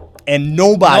 And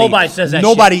nobody says that.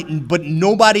 But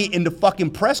nobody in the fucking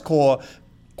press corps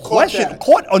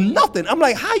caught or nothing. I'm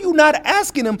like, how you not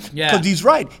asking him? Because he's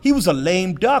right. He was a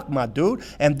lame duck, my dude.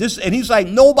 And he's like,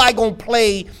 nobody gonna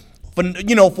play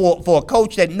for a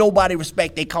coach that nobody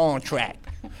respect their contract.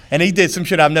 And he did some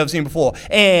shit I've never seen before.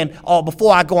 And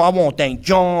before I go, I want to thank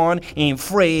John and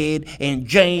Fred and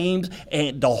James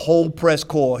and the whole press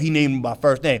corps. He named me by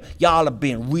first name. Y'all have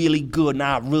been really good, and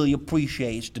I really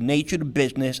appreciate it. It's the nature of the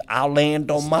business. I'll land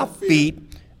on my feet.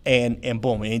 And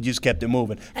boom, and he just kept it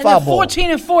moving. And then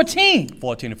 14-14.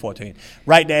 14-14.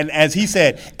 Right, and as he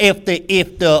said, if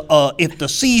the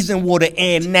season would have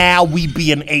ended now, we'd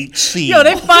be an 8th seed. Yo,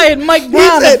 they fired Mike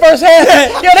Brown in the first half.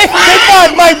 Yo, they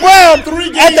fired Mike Brown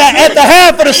at the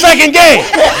half of the second game.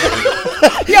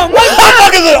 Yo, Mike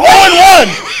Brown is 0-1,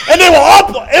 and they were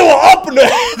up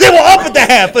at the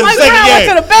half of the second game. Mike Brown went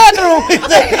to the bathroom.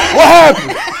 What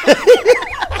happened?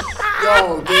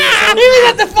 Yo,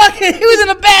 he was in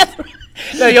the bathroom.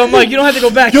 Yo, Mike, you don't have to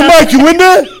go back. Yo, Mike, you in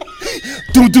there?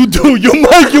 Do. Yo,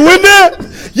 Mike, you in there?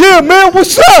 Yeah, man,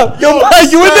 what's up? Yo,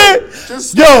 Mike, you in there?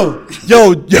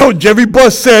 Yo, Jerry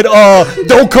Buss said,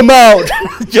 don't come out.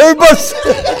 Jerry Buss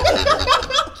said,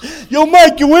 yo,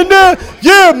 Mike, you in there?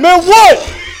 Yeah, man, what?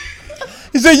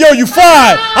 He said, yo, you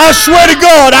fired. I swear to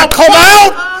God, I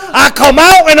come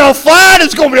out and I'm fired.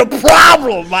 It's going to be a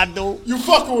problem, my dude. You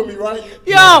fucking with me, right?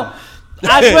 Yo.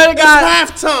 I swear to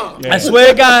God. It's halftime. I swear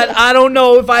to God, I don't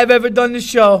know if I've ever done this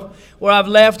show where I've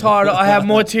laughed harder or I have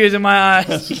more tears in my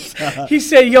eyes. He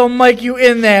said, yo, Mike, you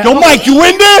in there? Yo, Mike, you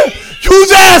in there?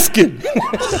 Who's asking?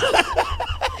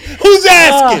 Who's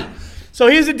asking? So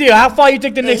here's the deal. How far you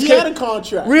think the Knicks? He had a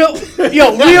contract. Real talk.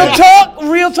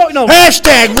 No.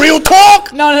 Hashtag real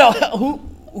talk. No.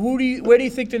 Where do you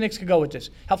think the Knicks could go with this?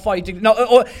 How far you think? No,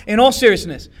 or in all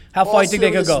seriousness, how far you think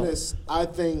they could go? I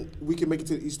think we can make it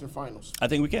to the Eastern Finals. I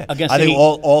think we can. Against I think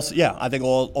all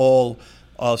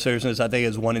seriousness, I think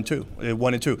it's 1 and 2.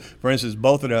 1 and 2. For instance,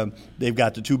 both of them, they've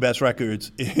got the two best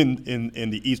records in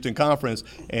the Eastern Conference,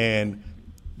 and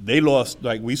they lost,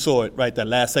 like we saw it, right, that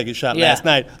last second shot last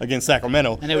night against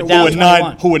Sacramento. And they were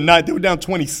down 21. They were down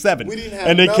 27. We didn't have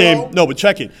and they Melo. came, no, but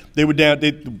check it. They were down,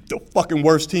 the fucking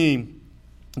worst team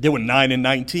They were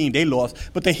 9-19. They lost,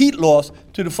 but the Heat lost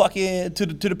to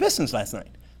the Pistons last night.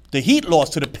 The Heat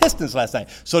lost to the Pistons last night.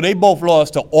 So they both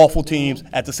lost to awful teams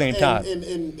at the same time.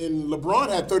 And LeBron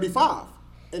had 35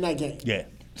 in that game. Yeah.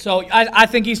 So I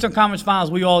think Eastern Conference Finals.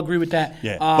 We all agree with that.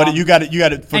 Yeah, but you got it.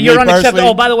 And you're unacceptable.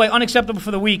 Oh, by the way, unacceptable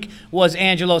for the week was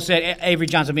Angelo said Avery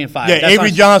Johnson being fired. Yeah, that's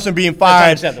Avery Johnson being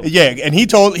fired. Yeah, and he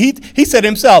said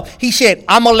himself. He said,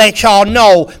 "I'm gonna let y'all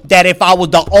know that if I was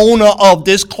the owner of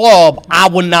this club, I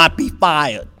would not be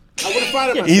fired." I would have fired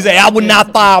myself. He said, "I would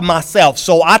not fire myself."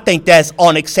 So I think that's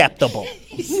unacceptable.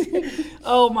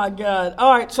 Oh my God!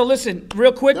 All right, so listen,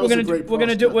 real quick, we're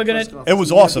gonna. It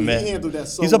was awesome, man. He handled that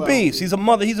so He's a well. beast. He's a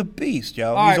mother. He's a beast,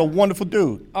 yo. He's a wonderful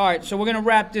dude. All right, so we're gonna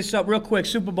wrap this up real quick.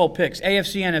 Super Bowl picks,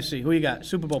 AFC, NFC. Who you got?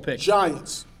 Super Bowl picks.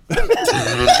 Giants.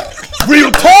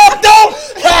 Real talk, though.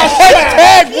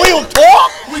 Hashtag real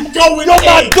talk. We going. Yo,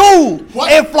 my dude.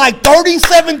 What? If like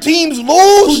 37 teams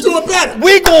lose, who do it better?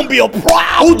 We gonna be a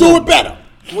problem. Who do it better?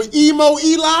 With Emo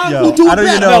Eli, yo, who do it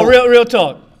better? No, real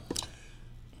talk.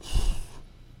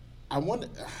 I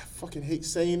fucking hate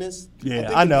saying this.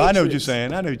 Yeah, I know what you're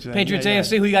saying. Patriots,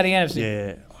 AFC. Who you got in the NFC?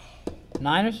 Yeah.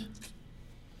 Niners.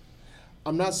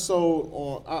 I'm not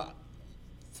so on.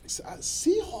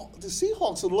 Seahawks. The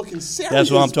Seahawks are looking serious. That's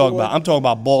what I'm talking about. I'm talking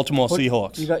about Baltimore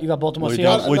Seahawks. You got Baltimore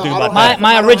Seahawks. What do you think about that?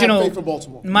 My I don't have faith for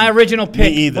Baltimore. My original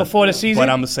pick before the season. But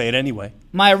I'm gonna say it anyway.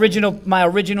 My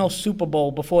original Super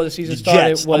Bowl before the season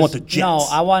started Jets. was I want the Jets. No,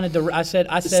 I wanted the. I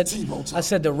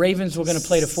said the Ravens were going to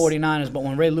play the 49ers, but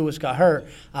when Ray Lewis got hurt,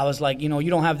 I was like, you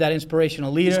don't have that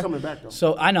inspirational leader. He's coming back though.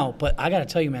 So I know, but I got to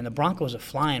tell you, man, the Broncos are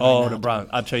flying. Oh, right now. the Broncos!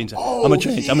 I'll change that. Oh, I'm gonna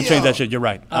change that shit. You're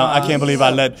right. I can't believe I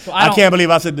can't believe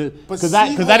I said because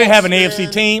I didn't have an AFC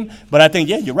team, but I think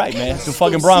you're right, man. The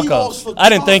fucking Broncos. I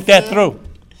didn't think that through.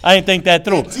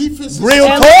 Real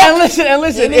talk. And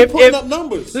listen. If putting up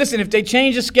numbers. Listen, if they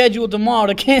change the schedule tomorrow,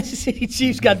 the Kansas City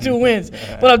Chiefs got 2 wins.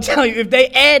 But I'm telling you, if they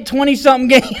add 20-something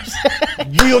games,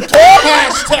 real talk.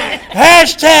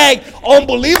 Hashtag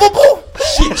unbelievable.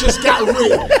 Shit just got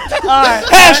real. All right.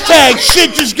 Hashtag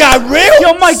shit just got real.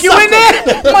 Yo, Mike, you in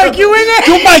there? Mike, you in there?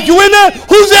 Yo, Mike, you in there?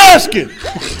 Who's asking?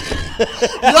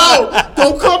 Yo,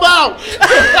 don't come out.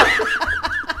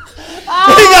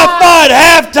 He got fired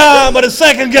halftime of the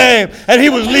second game, and he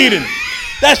was leading.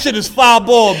 That shit is foul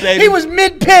ball, baby. He was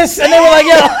mid-piss, and they were like,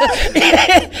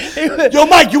 yo,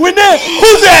 Mike, you in there?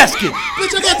 Who's asking?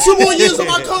 Bitch, I got 2 more years on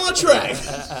my contract.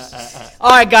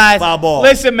 All right, guys. Foul ball.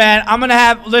 Listen, man,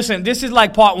 this is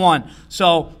like part 1.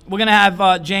 So we're going to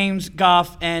have James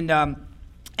Goff and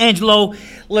Angelo.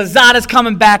 Lozada's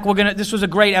coming back. This was a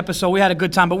great episode. We had a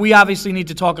good time, but we obviously need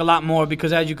to talk a lot more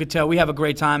because, as you could tell, we have a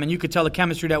great time, and you could tell the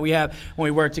chemistry that we have when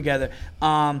we work together.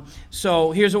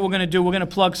 So here's what we're going to do. We're going to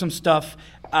plug some stuff.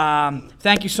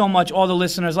 Thank you so much, all the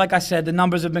listeners. Like I said, the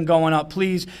numbers have been going up.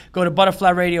 Please go to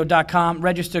butterflyradio.com,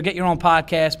 register, get your own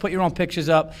podcast, put your own pictures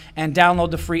up, and download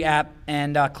the free app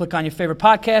and click on your favorite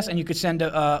podcast, and you could send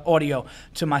audio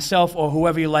to myself or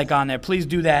whoever you like on there. Please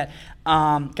do that.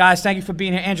 Guys, thank you for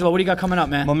being here. Angelo, what do you got coming up,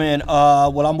 man? My man,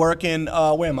 I'm working,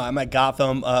 where am I? I'm at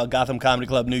Gotham Comedy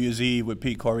Club New Year's Eve with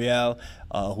Pete Coriel,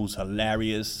 who's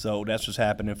hilarious. So that's what's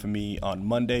happening for me on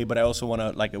Monday. But I also want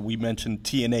to, like we mentioned,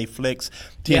 TNA Flicks.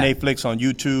 TNA Flicks on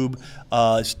YouTube.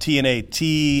 It's TNA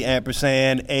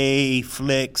 _A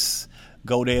Flicks.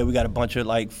 Go there. We got a bunch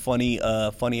of funny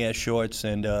ass shorts,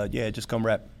 and just come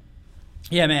rap.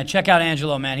 Yeah, man. Check out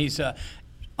Angelo, man. He's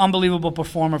unbelievable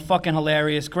performer, fucking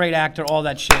hilarious, great actor, all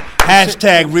that shit.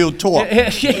 Hashtag real talk.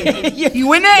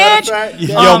 You in there, Ange?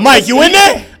 Yo, Mike, you in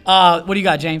there? What do you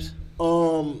got, James?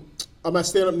 I'm at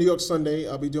Stand Up New York Sunday.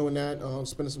 I'll be doing that,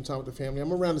 spending some time with the family.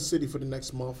 I'm around the city for the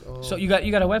next month. So you got a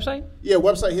website? Yeah,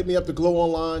 website. Hit me up,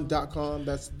 theglowonline.com.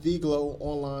 That's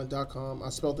theglowonline.com. I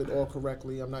spelled it all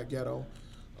correctly. I'm not ghetto.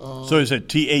 So is it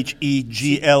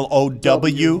THEGLOW?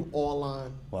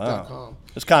 Online.com. Wow.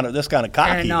 That's kind of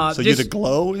cocky. And, so you're the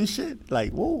glow and shit?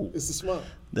 Like, whoa. It's the smile.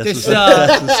 This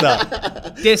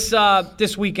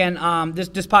weekend,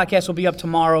 this podcast will be up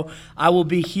tomorrow. I will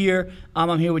be here.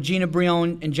 I'm here with Gina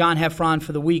Brion and John Heffron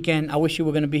for the weekend. I wish you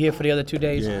were going to be here for the other 2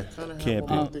 days. Yeah, can't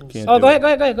be. Go ahead.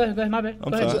 My bad. Go ahead.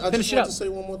 I just want to say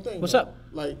one more thing. What's up?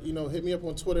 Hit me up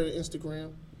on Twitter and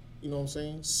Instagram. You know what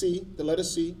I'm saying? the letter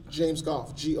C, James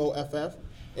Goff, GOFF.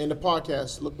 And the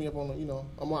podcast, look me up on,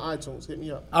 I'm on iTunes. Hit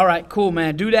me up. All right, cool,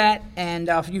 man. Do that. And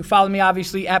you follow me,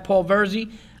 obviously, at Paul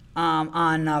Verzi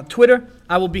on Twitter.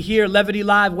 I will be here, Levity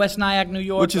Live, West Nyack, New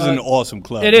York. Which is an awesome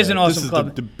club. It is an awesome club.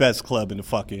 This is the best club in the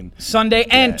fucking Sunday,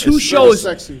 and two shows.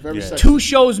 Very sexy, very sexy. Two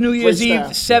shows New Year's Great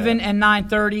Eve, staff. 7 and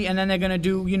 9:30, and then they're gonna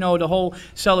do the whole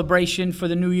celebration for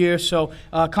the New Year. So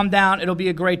come down; it'll be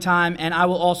a great time. And I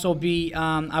will also be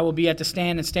at the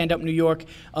Stand and Stand Up New York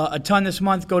a ton this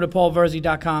month. Go to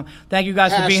paulverzi.com. Thank you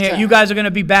guys for being here. You guys are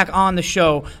gonna be back on the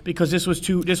show because this was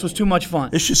too much fun.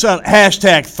 It should sound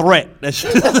 #threat. That's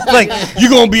like you're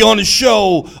gonna be on the show.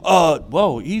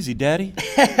 Whoa, easy, Daddy.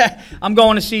 I'm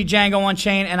going to see Django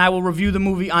Unchained, and I will review the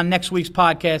movie on next week's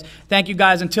podcast. Thank you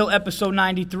guys. Until episode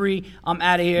 93, I'm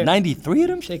out of here. 93 of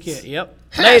them? Take care. Yep.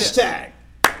 Later.